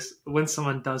rare that when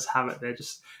someone does have it, they're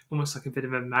just almost like a bit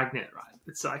of a magnet, right?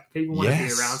 It's like people want to be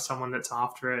around someone that's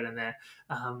after it, and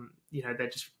they're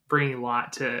just bringing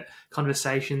light to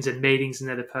conversations and meetings, and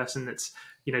they're the person that's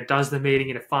does the meeting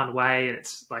in a fun way, and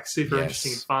it's like super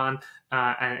interesting and fun.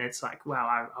 And it's like,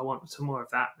 wow, I want some more of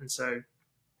that. And so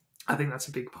I think that's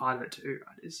a big part of it too,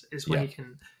 right? Is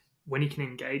when you can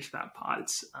engage that part,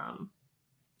 it's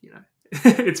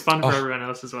it's fun for everyone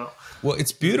else as well. Well,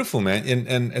 it's beautiful, man,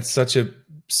 and it's such a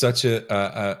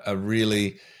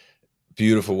really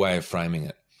beautiful way of framing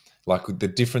it. Like, the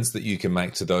difference that you can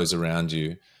make to those around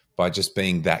you by just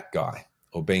being that guy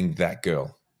or being that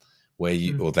girl, where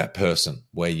you or that person,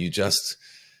 where you just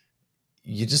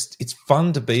it's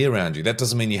fun to be around you. That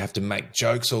doesn't mean you have to make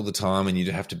jokes all the time and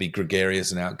you have to be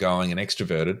gregarious and outgoing and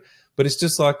extroverted, but it's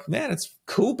just like, man, it's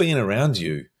cool being around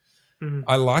you.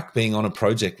 I like being on a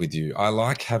project with you. I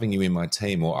like having you in my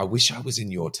team, or I wish I was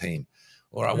in your team,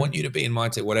 or I want you to be in my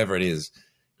team, whatever it is,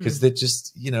 because they're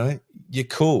just, you're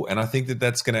cool. And I think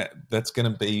that's going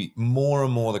to be more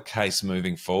and more the case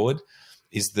moving forward,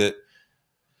 is that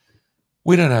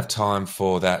we don't have time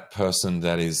for that person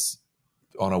that is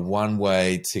on a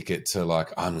one-way ticket to,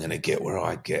 like, I'm going to get where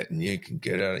I get and you can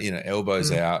get,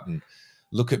 elbows out and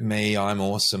look at me, I'm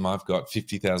awesome, I've got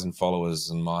 50,000 followers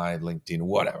on my LinkedIn,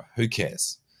 whatever, who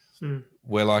cares?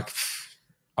 We're like,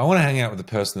 I want to hang out with a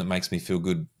person that makes me feel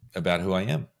good about who I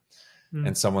am,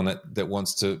 and someone that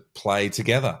wants to play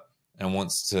together and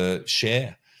wants to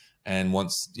share and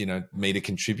wants, me to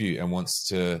contribute and wants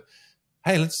to,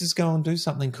 hey, let's just go and do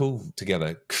something cool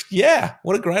together. Yeah,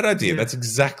 what a great idea. That's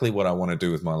exactly what I want to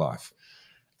do with my life.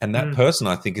 And that person,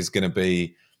 I think,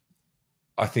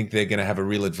 I think they're going to have a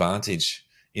real advantage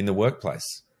in the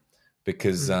workplace,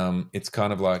 because it's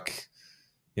kind of like,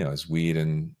 it's weird,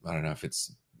 and I don't know if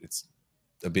it's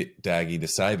a bit daggy to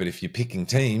say, but if you're picking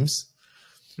teams,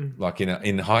 like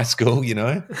in high school, who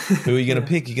are you going to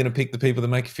pick? You're going to pick the people that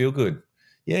make you feel good.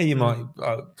 Yeah, you might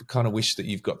kind of wish that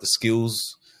you've got the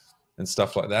skills and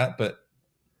stuff like that, but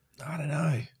I don't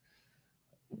know.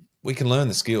 We can learn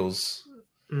the skills,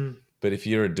 but if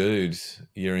you're a dude,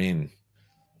 you're in.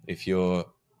 If you're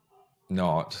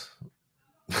not,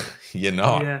 you're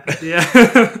not.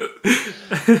 Yeah.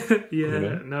 Yeah,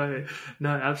 You know? no,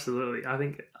 absolutely. I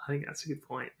think that's a good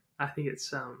point. I think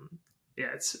it's yeah,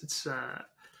 it's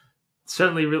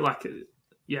certainly like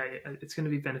yeah, it's going to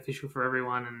be beneficial for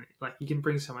everyone, and like you can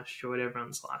bring so much joy to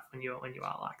everyone's life when you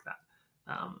are like that.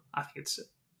 I think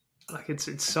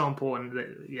it's so important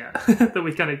that yeah that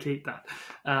we kind of keep that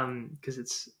because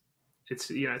it's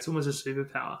it's almost a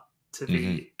superpower to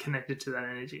be connected to that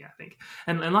energy. I think,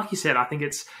 and like you said, I think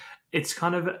it's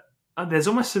kind of there's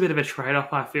almost a bit of a trade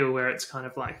off. I feel where it's kind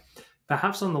of like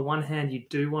perhaps on the one hand you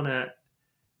do want to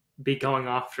be going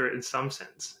after it in some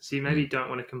sense, so you maybe don't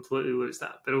want to completely lose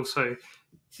that, but also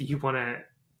you want to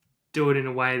do it in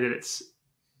a way that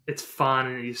it's fun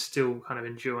and you're still kind of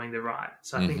enjoying the ride.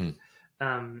 So I think,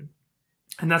 and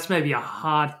that's maybe a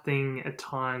hard thing at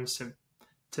times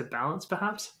to balance.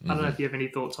 Perhaps I don't know if you have any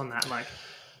thoughts on that. Like,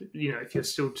 if you're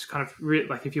still just kind of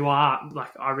like if you are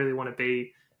like I really want to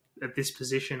be at this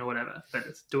position or whatever, but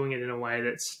it's doing it in a way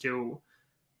that's still,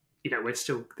 we're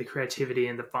still the creativity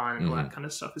and the fun and all that kind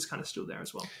of stuff is kind of still there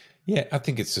as well. Yeah, I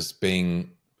think it's just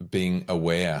being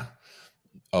aware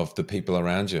of the people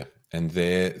around you and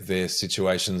their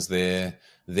situations, their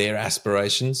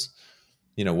aspirations.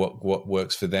 What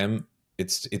works for them.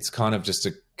 It's kind of just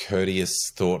a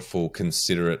courteous, thoughtful,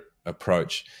 considerate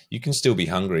approach. You can still be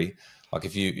hungry. Like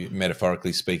if you,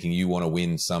 metaphorically speaking, you want to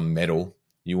win some medal,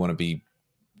 you want to be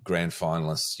grand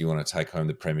finalists, you want to take home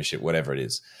the premiership, whatever it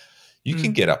is. You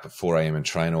can get up at 4 a.m. and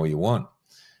train all you want.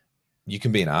 You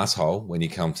can be an asshole when you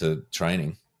come to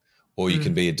training, or you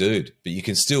can be a dude, but you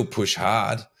can still push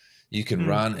hard. You can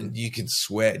run and you can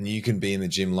sweat and you can be in the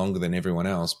gym longer than everyone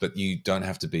else, but you don't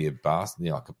have to be a bastard,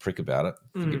 like a prick about it.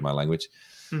 Forgive my language.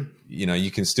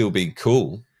 You can still be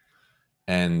cool,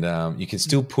 and you can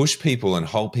still push people and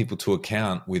hold people to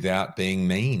account without being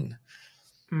mean.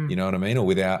 You know what I mean? Or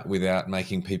without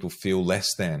making people feel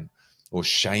less than, or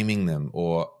shaming them,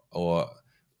 or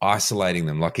isolating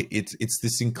them. Like it's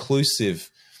this inclusive,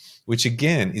 which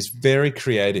again is very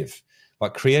creative.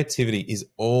 Like creativity is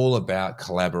all about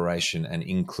collaboration and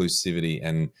inclusivity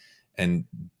and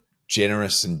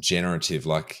generous and generative.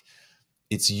 Like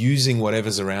it's using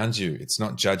whatever's around you. It's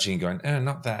not judging and going, oh,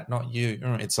 not that, not you.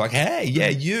 It's like, hey, yeah,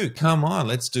 you, come on,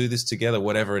 let's do this together,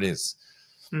 whatever it is.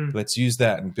 Let's use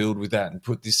that and build with that and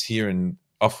put this here and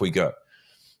off we go.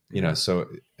 So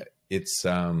it's,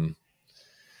 yeah,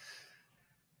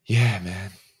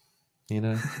 man,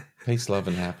 peace, love,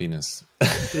 and happiness.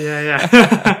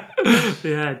 Yeah.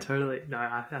 Yeah, totally. No,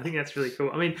 I think that's really cool.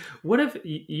 I mean, what if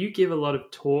you give a lot of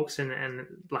talks and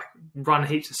like run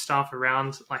heaps of stuff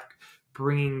around like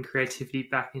bringing creativity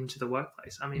back into the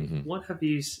workplace? I mean, what have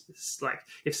you, like,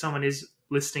 if someone is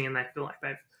listening and they feel like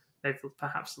they've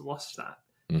perhaps lost that,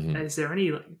 is there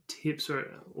any like tips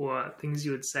or things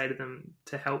you would say to them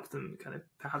to help them kind of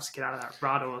perhaps get out of that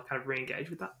rut or kind of re-engage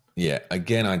with that? Yeah.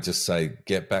 Again, I just say,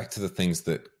 get back to the things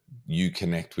that you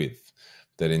connect with,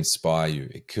 that inspire you.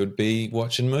 It could be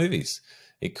watching movies.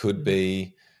 It could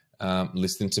be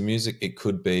listening to music. It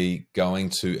could be going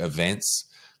to events.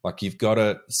 Like you've got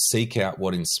to seek out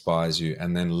what inspires you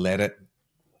and then let it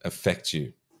affect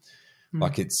you.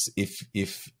 Like it's,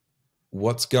 if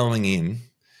what's going in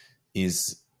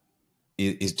is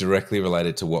directly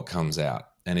related to what comes out.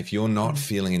 And if you're not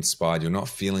feeling inspired, you're not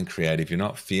feeling creative, you're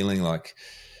not feeling like,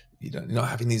 you're not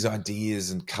having these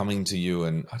ideas and coming to you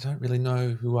and I don't really know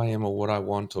who I am or what I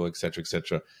want or et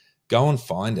cetera, go and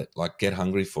find it. Like get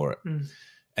hungry for it.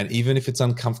 And even if it's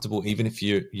uncomfortable, even if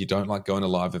you don't like going to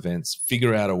live events,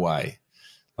 figure out a way.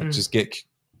 Like just get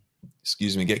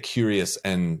curious.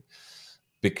 And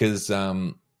because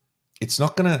it's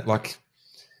not going to, like,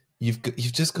 you've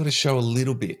just got to show a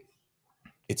little bit.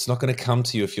 It's not going to come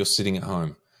to you if you're sitting at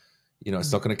home.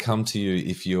 It's not going to come to you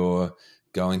if you're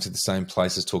going to the same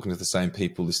places, talking to the same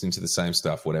people, listening to the same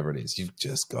stuff, whatever it is. You've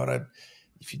just got to,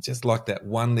 if you just like that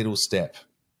one little step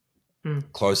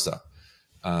closer,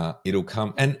 it'll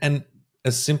come. And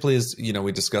as simply as,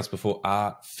 we discussed before,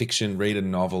 art, fiction, read a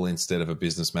novel instead of a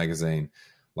business magazine.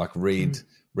 Like read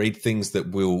things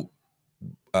that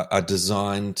are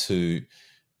designed to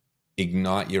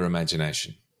ignite your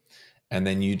imagination. And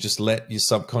then you just let your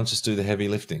subconscious do the heavy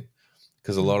lifting.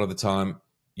 Because a lot of the time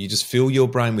you just fill your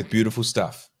brain with beautiful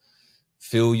stuff.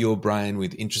 Fill your brain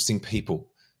with interesting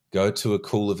people. Go to a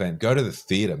cool event. Go to the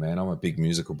theater, man. I'm a big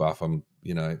musical buff.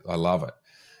 I love it.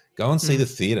 Go and see the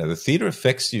theater. The theater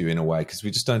affects you in a way because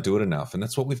we just don't do it enough. And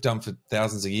that's what we've done for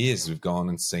thousands of years. We've gone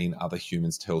and seen other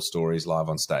humans tell stories live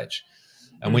on stage.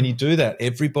 And when you do that,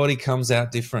 everybody comes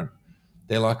out different.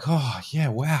 They're like, oh, yeah,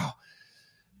 wow.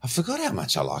 I forgot how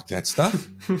much I like that stuff.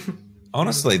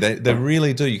 Honestly, they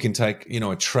really do. You can take, a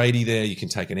tradie there, you can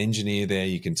take an engineer there,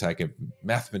 you can take a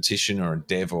mathematician or a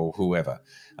dev or whoever.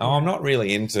 Oh, I'm not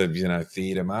really into,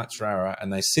 theatre much, rah.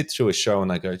 And they sit through a show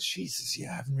and they go, Jesus,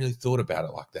 I haven't really thought about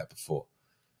it like that before.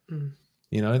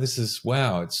 This is,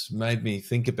 wow, it's made me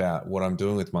think about what I'm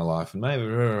doing with my life. And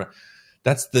maybe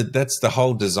that's the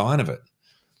whole design of it.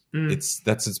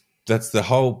 That's the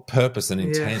whole purpose and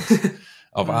intent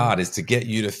of art, is to get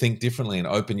you to think differently and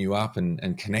open you up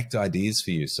and connect ideas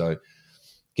for you. So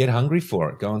get hungry for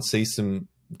it. Go see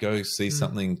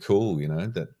something cool,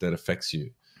 that affects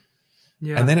you.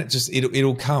 Yeah. And then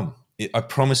it'll come. I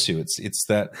promise you.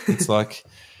 It's like,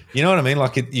 you know what I mean?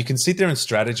 Like you can sit there and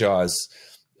strategize.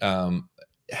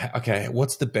 Okay,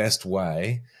 what's the best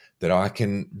way that I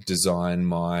can design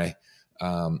my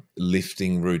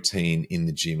lifting routine in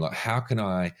the gym? Like, how can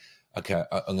I'm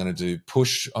going to do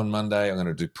push on Monday. I'm going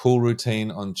to do pull routine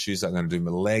on Tuesday. I'm going to do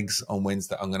my legs on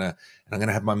Wednesday. I'm going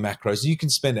to have my macros. You can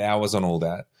spend hours on all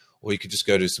that, or you could just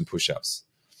go do some push-ups.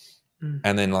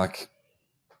 And then like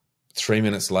 3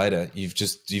 minutes later,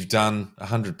 you've done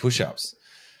 100 push-ups.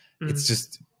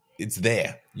 It's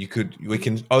there. We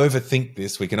can overthink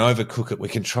this. We can overcook it. We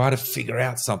can try to figure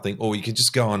out something, or you can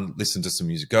just go and listen to some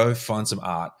music, go find some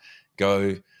art,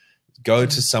 go to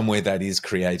somewhere that is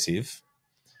creative,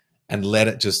 and let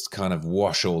it just kind of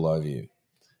wash all over you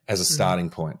as a starting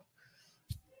point.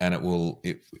 And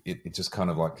it just kind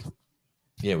of like,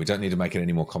 we don't need to make it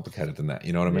any more complicated than that.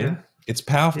 You know what I mean? It's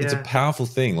powerful. Yeah. It's a powerful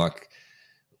thing. Like,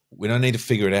 we don't need to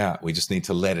figure it out. We just need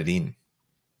to let it in.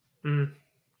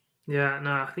 Yeah,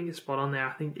 no, I think you're spot on there.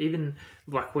 I think even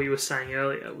like what you were saying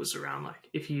earlier was around like,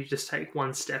 if you just take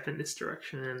one step in this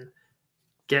direction and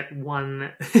get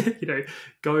one,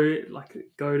 go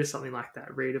to something like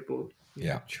that, read a book,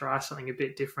 try something a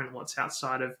bit different, what's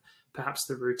outside of perhaps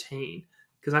the routine.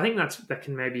 Because I think that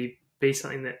can maybe be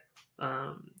something that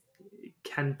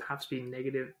can perhaps be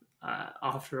negative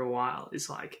after a while, is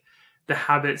like the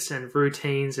habits and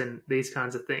routines and these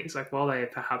kinds of things. Like, while they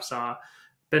perhaps are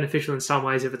beneficial in some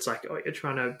ways, if it's like, oh, you're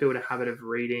trying to build a habit of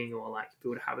reading or like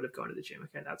build a habit of going to the gym,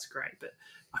 okay, that's great. But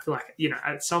I feel like,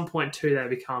 at some point too, they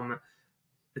become,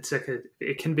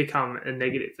 it can become a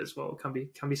negative as well.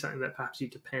 It can be something that perhaps you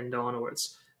depend on, or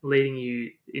it's leading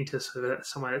you into sort of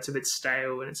somewhere that's a bit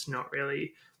stale and it's not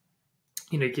really,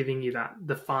 giving you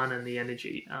the fun and the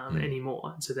energy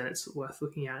anymore. And so then it's worth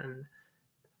looking at and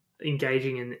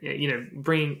engaging in,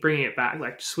 bringing it back,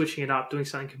 like switching it up, doing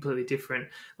something completely different,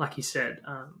 like you said,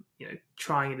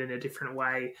 trying it in a different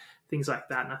way, things like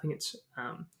that. And I think it's,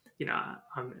 I'm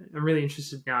really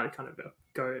interested now to kind of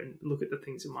go and look at the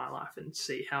things in my life and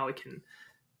see how I can,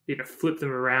 flip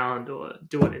them around, or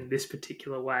do it in this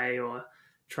particular way, or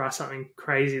try something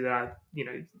crazy that I,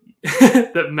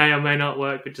 that may or may not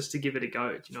work, but just to give it a go.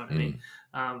 Do you know what I mean?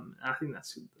 I think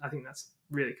that's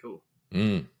really cool.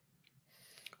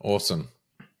 Awesome.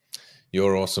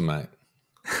 You're awesome, mate.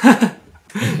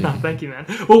 No, thank you, man.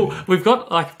 Well, we've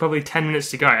got like probably 10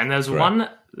 minutes to go, and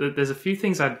there's a few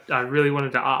things I really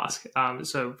wanted to ask.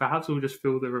 So perhaps we'll just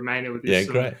fill the remainder with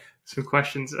some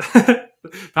questions,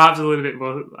 perhaps a little bit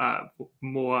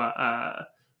more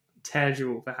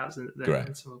tangible, perhaps,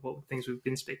 than some of what things we've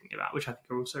been speaking about, which I think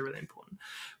are also really important.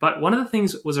 But one of the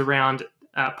things was around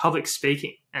public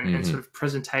speaking and sort of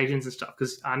presentations and stuff,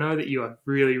 because I know that you are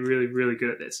really, really, really good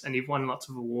at this, and you've won lots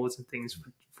of awards and things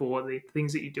for the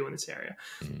things that you do in this area.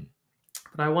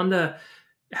 But I wonder,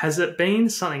 has it been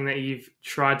something that you've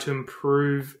tried to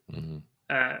improve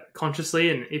consciously?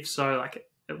 And if so, like,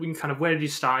 where did you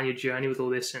start in your journey with all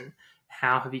this, and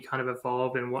how have you kind of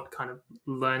evolved, and what kind of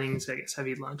learnings, I guess, have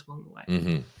you learned along the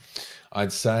way?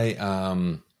 I'd say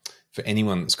for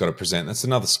anyone that's got to present, that's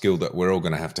another skill that we're all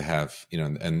going to have,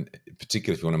 and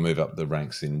particularly if you want to move up the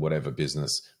ranks in whatever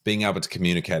business, being able to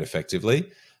communicate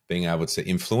effectively, being able to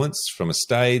influence from a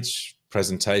stage,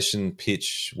 presentation,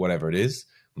 pitch, whatever it is,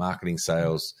 marketing,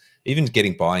 sales, even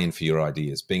getting buy-in for your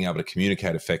ideas, being able to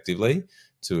communicate effectively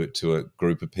to a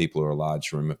group of people or a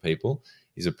large room of people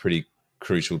is a pretty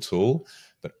crucial tool.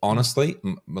 But honestly,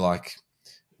 like,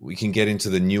 we can get into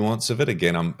the nuance of it.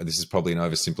 Again, this is probably an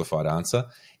oversimplified answer.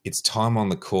 It's time on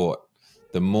the court.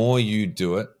 The more you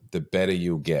do it, the better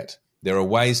you'll get. There are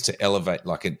ways to elevate,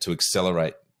 to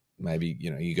accelerate. Maybe,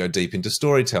 you go deep into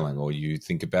storytelling, or you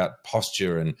think about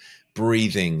posture and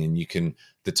breathing, and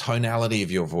the tonality of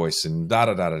your voice and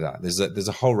da-da-da-da-da. There's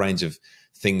a whole range of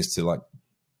things to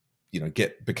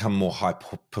become more high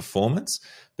performance.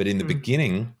 But in the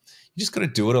beginning, you just got to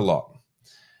do it a lot.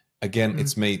 Again,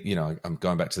 it's me, I'm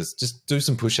going back to this. Just do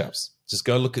some push-ups. Just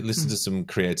go listen to some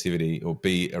creativity, or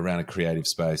be around a creative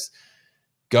space.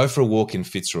 Go for a walk in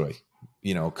Fitzroy.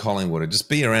 you know, Collingwood, or just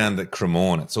be around the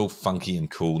Cremorne. It's all funky and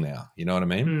cool now. You know what I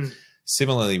mean?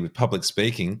 Similarly with public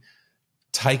speaking,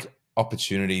 take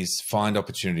opportunities, find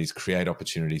opportunities, create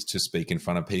opportunities to speak in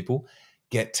front of people.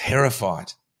 Get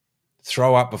terrified.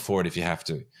 Throw up before it if you have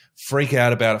to. Freak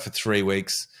out about it for 3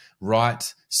 weeks.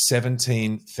 Write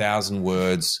 17,000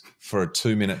 words for a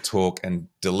 2-minute talk and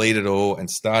delete it all and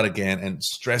start again and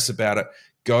stress about it.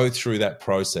 Go through that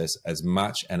process as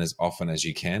much and as often as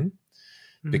you can,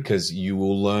 because you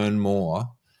will learn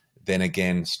more than,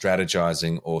 again,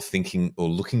 strategizing or thinking or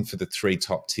looking for the 3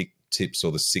 top tips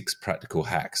or the 6 practical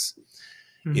hacks.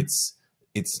 This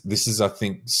is, I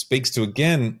think, speaks to,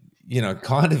 again, you know,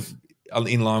 kind of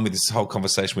in line with this whole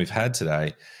conversation we've had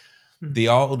today.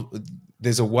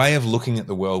 There's a way of looking at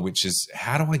the world, which is,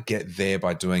 how do I get there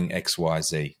by doing X, Y,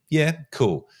 Z? Yeah,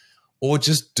 cool. Or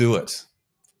just do it.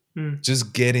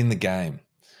 Just get in the game.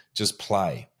 Just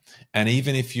play. And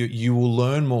even if you will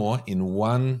learn more in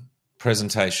one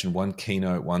presentation, one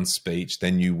keynote, one speech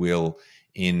than you will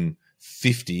in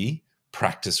 50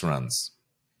 practice runs.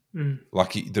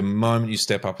 Like the moment you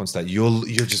step up on stage, you're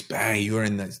just bang, you're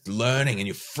in that learning and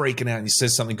you're freaking out and you say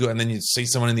something good, and then you see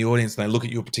someone in the audience and they look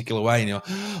at you a particular way and you're,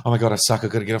 oh my God, I suck, I've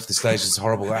got to get off the stage, it's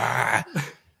horrible.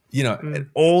 You know, and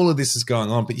all of this is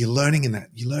going on, but you're learning in that.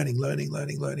 You're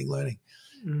learning.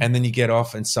 And then you get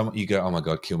off and you go, oh my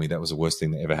God, kill me. That was the worst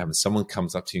thing that ever happened. Someone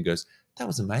comes up to you and goes, that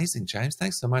was amazing, James.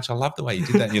 Thanks so much. I love the way you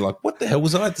did that. And you're like, what the hell,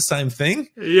 was I at the same thing?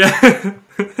 Yeah.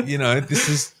 You know,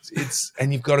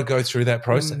 and you've got to go through that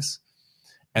process.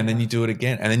 And then you do it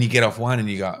again. And then you get off one and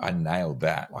you go, I nailed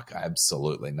that. Like, I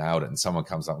absolutely nailed it. And someone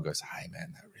comes up and goes, hey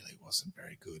man, that really wasn't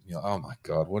very good. And you're like, oh my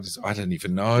God, I don't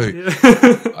even know.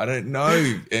 Yeah. I don't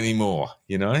know anymore,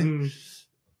 you know?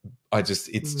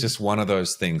 It's just one of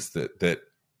those things that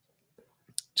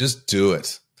just do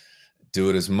it. Do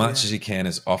it as much as you can,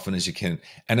 as often as you can.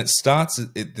 And it starts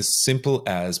as simple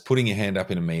as putting your hand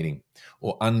up in a meeting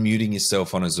or unmuting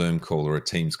yourself on a Zoom call or a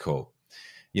Teams call.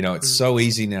 You know, it's so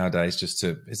easy nowadays just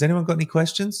to, has anyone got any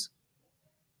questions?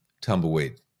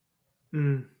 Tumbleweed.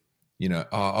 You know,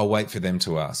 I'll wait for them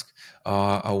to ask.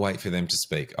 I'll wait for them to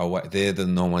speak. They're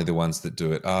normally the ones that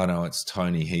do it. Oh, no, it's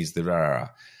Tony. He's the rah.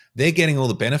 They're getting all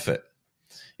the benefit.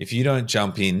 If you don't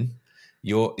jump in,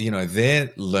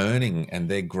 they're learning and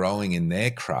they're growing in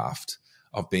their craft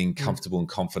of being comfortable and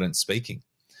confident speaking.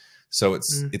 So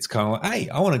it's kind of like, hey,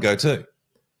 I want to go too.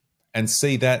 And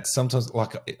see that sometimes,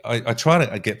 like I try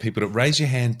to get people to raise your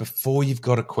hand before you've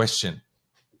got a question.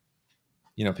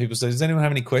 You know, people say, does anyone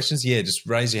have any questions? Yeah, just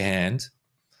raise your hand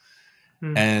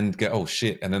and go, oh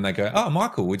shit. And then they go, oh,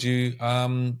 Mykel, would you,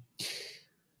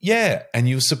 yeah. And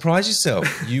you'll surprise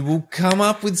yourself. You will come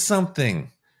up with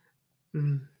something.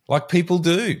 Like people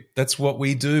do. That's what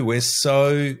we do. We're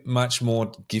so much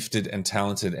more gifted and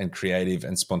talented and creative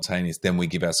and spontaneous than we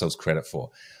give ourselves credit for.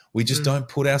 We just don't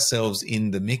put ourselves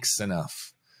in the mix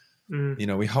enough. You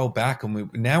know, we hold back, and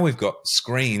now we've got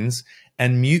screens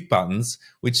and mute buttons,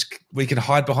 which we can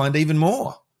hide behind even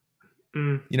more.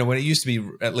 You know, when it used to be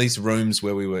at least rooms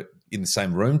where we were in the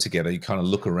same room together, you kind of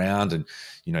look around and,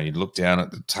 you know, you'd look down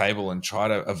at the table and try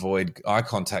to avoid eye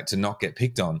contact to not get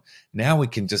picked on. Now we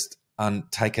can just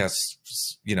take our,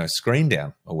 screen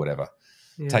down or whatever,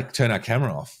 turn our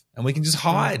camera off, and we can just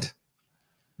hide.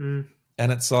 And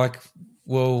it's like,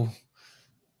 well,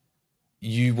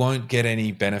 you won't get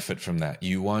any benefit from that.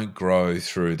 You won't grow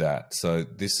through that. So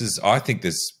I think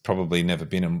there's probably never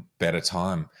been a better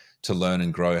time to learn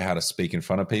and grow how to speak in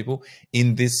front of people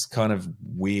in this kind of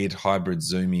weird hybrid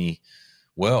Zoomy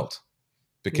world,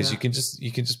 because you can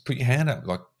just put your hand up,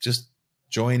 like just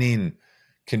join in,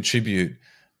 contribute.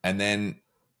 And then,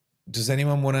 does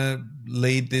anyone want to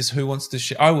lead this? Who wants to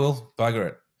share? I will. Bugger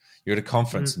it. You're at a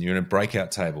conference and you're in a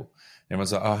breakout table.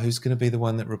 Everyone's like, oh, who's going to be the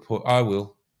one that report? I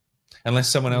will. Unless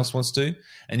someone else wants to.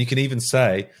 And you can even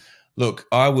say, look,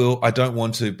 I will. I don't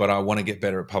want to, but I want to get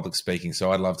better at public speaking.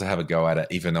 So I'd love to have a go at it,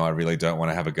 even though I really don't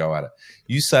want to have a go at it.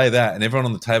 You say that and everyone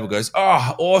on the table goes,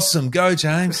 oh, awesome. Go,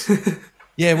 James.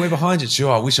 Yeah, we're behind you.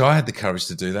 Sure. I wish I had the courage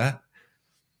to do that.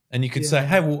 And you could say,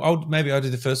 hey, well, maybe I'll do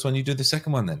the first one. You do the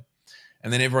second one then.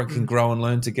 And then everyone can grow and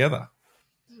learn together.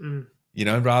 You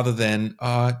know, rather than,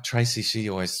 Tracy,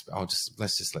 let's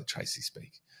just let Tracy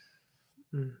speak.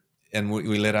 And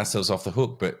we let ourselves off the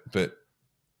hook. But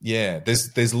yeah,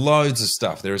 there's loads of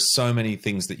stuff. There are so many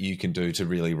things that you can do to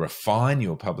really refine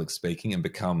your public speaking and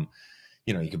become,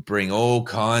 you know, you can bring all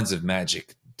kinds of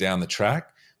magic down the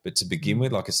track. But to begin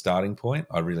with, like a starting point,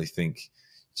 I really think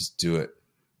just do it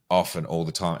often, all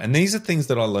the time. And these are things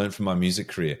that I learned from my music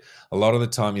career. A lot of the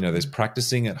time, you know, there's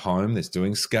practicing at home, there's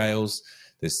doing scales,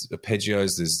 there's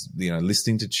arpeggios, there's, you know,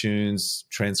 listening to tunes,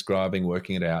 transcribing,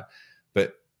 working it out.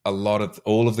 But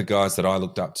all of the guys that I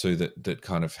looked up to that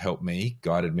kind of helped me,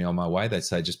 guided me on my way, they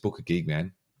say, just book a gig,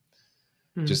 man.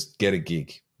 Just get a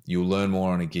gig. You'll learn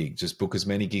more on a gig. Just book as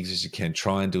many gigs as you can.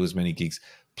 Try and do as many gigs.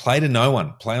 Play to no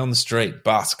one. Play on the street.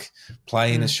 Busk.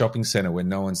 Play in a shopping center where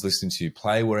no one's listening to you.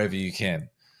 Play wherever you can,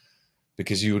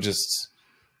 because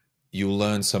you'll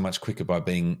learn so much quicker by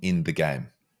being in the game.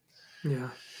 Yeah.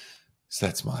 So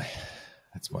that's my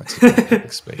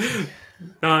tip speaking.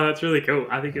 No, that's really cool.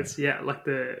 I think it's I like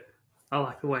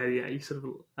the way you sort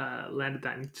of landed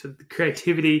that into the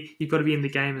creativity. You've got to be in the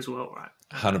game as well, right?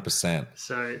 100%.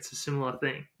 So it's a similar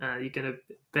thing. You're going to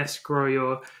best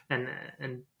grow and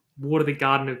water the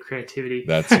garden of creativity.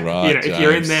 That's right. If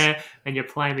you're in there and you're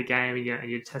playing the game and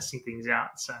you're testing things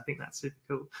out. So I think that's super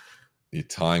cool. You're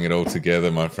tying it all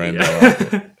together, my friend.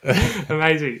 Yeah.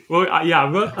 Amazing. Well,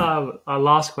 I've got a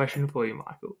last question for you,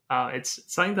 Mykel. It's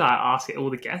something that I ask all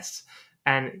the guests.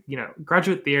 And,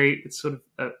 graduate theory, it's sort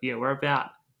of, we're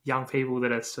about young people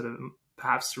that are sort of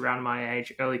perhaps around my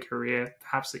age, early career,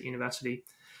 perhaps at university.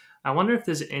 I wonder if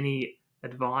there's any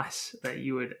advice that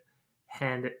you would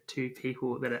hand to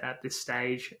people that are at this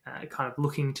stage, kind of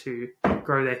looking to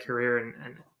grow their career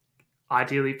and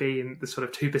ideally be in the sort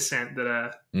of 2% that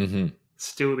are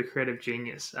still the creative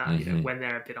genius when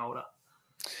they're a bit older.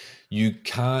 You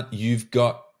can't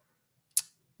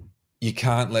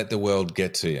let the world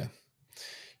get to you.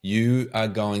 You are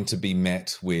going to be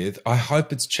met with, I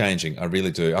hope it's changing. I really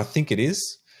do. I think it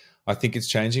is. I think it's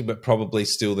changing, but probably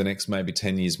still the next maybe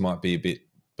 10 years might be a bit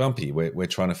bumpy. We're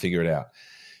trying to figure it out.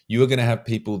 You are going to have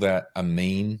people that are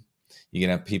mean. You're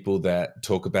going to have people that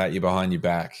talk about you behind your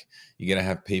back. You're going to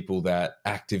have people that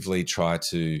actively try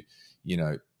to,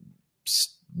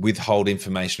 withhold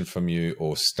information from you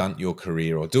or stunt your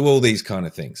career or do all these kind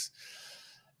of things.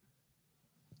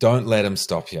 Don't let them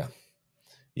stop you.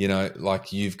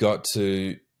 You've got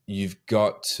to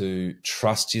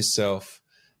trust yourself,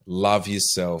 love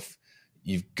yourself.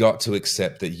 You've got to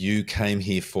accept that you came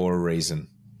here for a reason,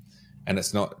 and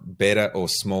it's not better or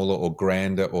smaller or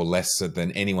grander or lesser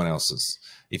than anyone else's.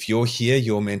 If you're here,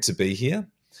 you're meant to be here,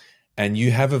 and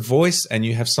you have a voice and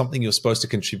you have something you're supposed to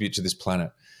contribute to this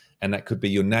planet. And that could be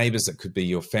your neighbors, that could be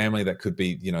your family, that could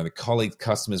be, the colleagues,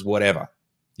 customers, whatever.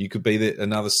 You could be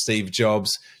another Steve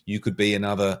Jobs. You could be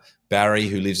another Barry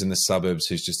who lives in the suburbs,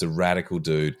 who's just a radical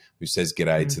dude who says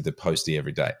g'day to the postie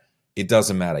every day. It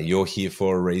doesn't matter. You're here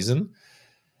for a reason.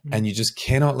 And you just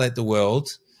cannot let the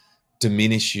world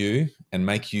diminish you and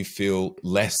make you feel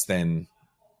less than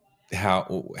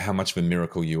how much of a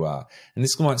miracle you are. And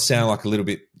this might sound like a little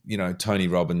bit, Tony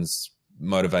Robbins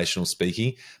motivational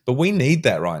speaking, but we need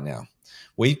that right now.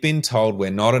 We've been told we're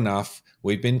not enough.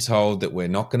 We've been told that we're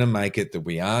not going to make it, that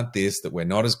we aren't this, that we're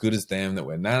not as good as them, that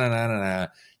we're nah.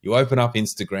 You open up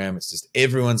Instagram, it's just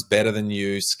everyone's better than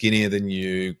you, skinnier than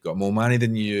you, got more money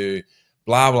than you,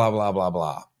 blah, blah, blah, blah,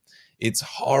 blah. It's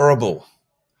horrible.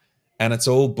 And it's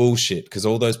all bullshit because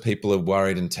all those people are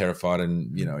worried and terrified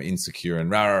and, insecure and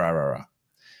rah.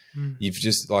 You've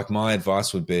just, my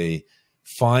advice would be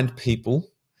find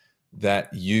people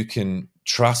that you can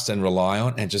trust and rely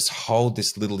on and just hold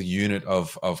this little unit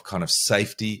of kind of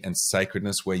safety and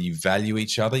sacredness where you value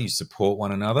each other, you support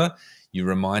one another, you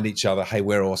remind each other, hey,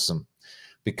 we're awesome.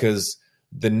 Because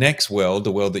the next world,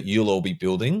 the world that you'll all be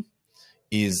building,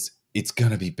 it's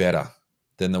going to be better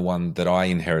than the one that I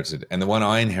inherited. And the one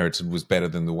I inherited was better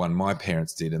than the one my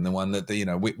parents did. And the one that,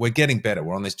 we're getting better.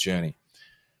 We're on this journey.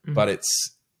 But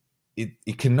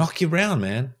it can knock you around,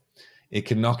 man. It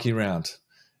can knock you around.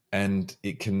 And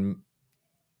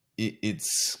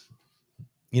it's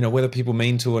whether people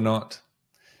mean to or not,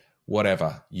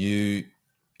 whatever.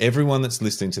 Everyone that's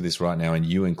listening to this right now, and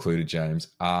you included, James,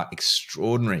 are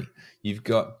extraordinary. You've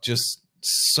got just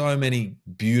so many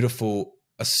beautiful,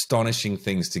 astonishing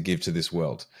things to give to this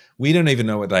world. We don't even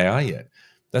know what they are yet.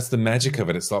 That's the magic of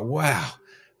it. It's like, wow,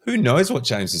 who knows what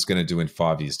James is going to do in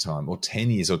 5 years' time or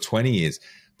 10 years or 20 years.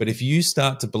 But if you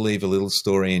start to believe a little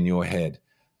story in your head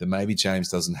that maybe James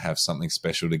doesn't have something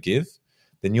special to give,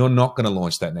 then you're not going to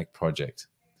launch that next project.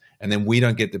 And then we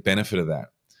don't get the benefit of that.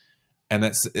 And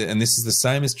this is the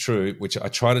same as true, which I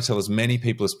try to tell as many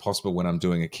people as possible when I'm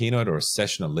doing a keynote or a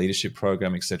session, a leadership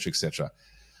program, et cetera, et cetera.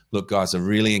 Look, guys, I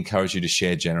really encourage you to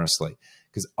share generously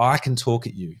because I can talk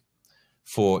at you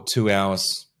for 2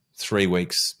 hours, 3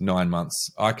 weeks, 9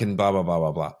 months. I can blah, blah, blah,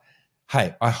 blah, blah.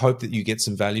 Hey, I hope that you get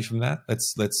some value from that.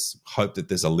 Let's hope that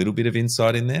there's a little bit of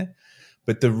insight in there.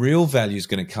 But the real value is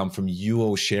going to come from you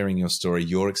all sharing your story,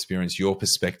 your experience, your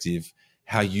perspective,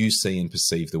 how you see and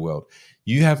perceive the world.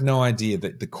 You have no idea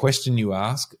that the question you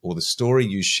ask or the story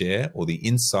you share or the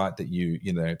insight that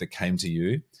that came to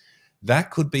you,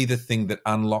 that could be the thing that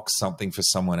unlocks something for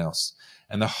someone else.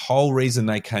 And the whole reason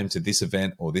they came to this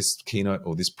event or this keynote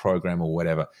or this program or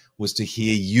whatever was to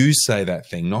hear you say that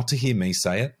thing, not to hear me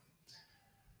say it.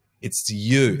 It's to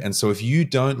you. And so if you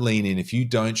don't lean in, if you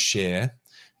don't share,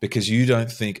 because you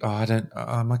don't think,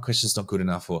 my question's not good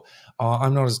enough, or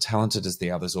I'm not as talented as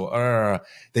the others, or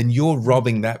then you're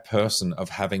robbing that person of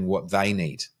having what they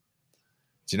need.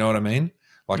 Do you know what I mean?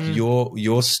 Like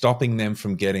you're stopping them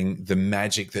from getting the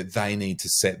magic that they need to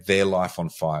set their life on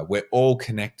fire. We're all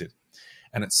connected.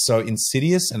 And it's so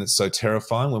insidious and it's so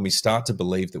terrifying when we start to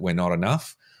believe that we're not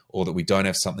enough or that we don't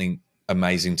have something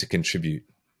amazing to contribute.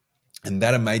 And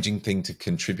that amazing thing to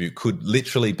contribute could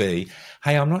literally be,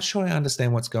 hey, I'm not sure I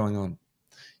understand what's going on.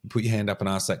 You put your hand up and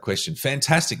ask that question.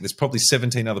 Fantastic. There's probably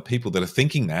 17 other people that are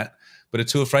thinking that, but are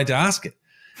too afraid to ask it.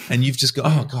 And you've just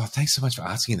gone, oh, God, thanks so much for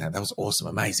asking that. That was awesome,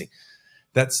 amazing.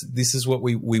 This is what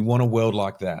we want, a world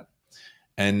like that.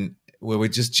 And where we're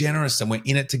just generous and we're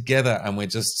in it together and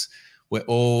we're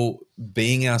all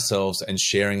being ourselves and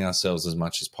sharing ourselves as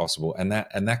much as possible. And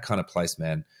that kind of place,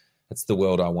 man, that's the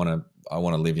world I want to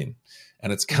live in.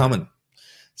 And it's coming.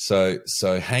 So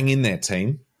hang in there,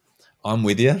 team. I'm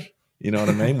with you. You know what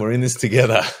I mean? We're in this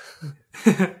together.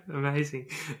 Amazing,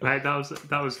 mate.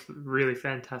 That was really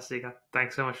fantastic.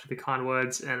 Thanks so much for the kind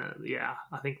words. And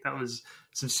I think that was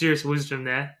some serious wisdom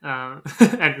there,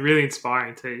 and really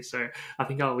inspiring too. So I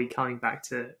think I'll be coming back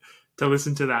to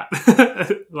listen to that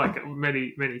like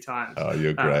many times. Oh,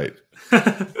 you're great.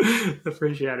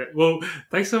 Appreciate it. Well,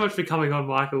 thanks so much for coming on,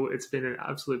 Mykel. It's been an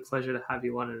absolute pleasure to have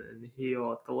you on and hear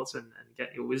your thoughts and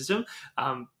get your wisdom.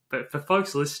 But for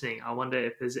folks listening, I wonder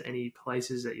if there's any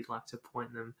places that you'd like to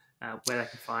point them where they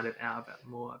can find out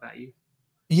more about you.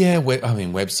 Yeah,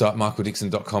 website,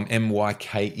 mykeldixon.com,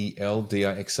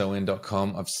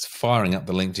 mykeldixon.com. I'm firing up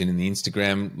the LinkedIn and the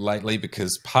Instagram lately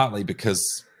partly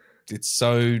because it's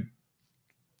so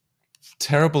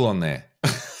terrible on there.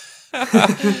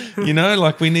 You know,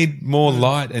 like we need more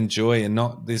light and joy and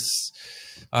not this,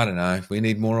 I don't know, we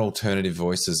need more alternative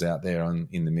voices out there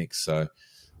in the mix. So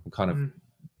I'm kind of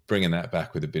bringing that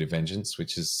back with a bit of vengeance,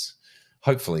 which is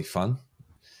hopefully fun.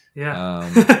 Yeah.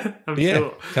 I'm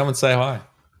sure. Come and say hi.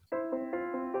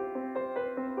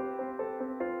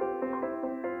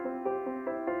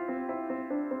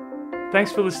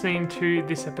 Thanks for listening to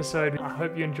this episode. I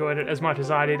hope you enjoyed it as much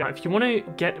as I did. If you want to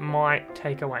get my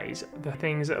takeaways, the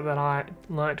things that I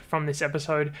learnt from this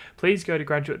episode, please go to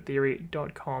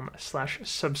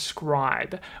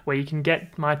graduatetheory.com/subscribe, where you can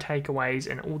get my takeaways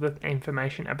and all the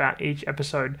information about each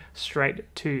episode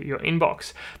straight to your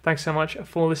inbox. Thanks so much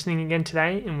for listening again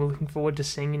today, and we're looking forward to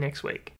seeing you next week.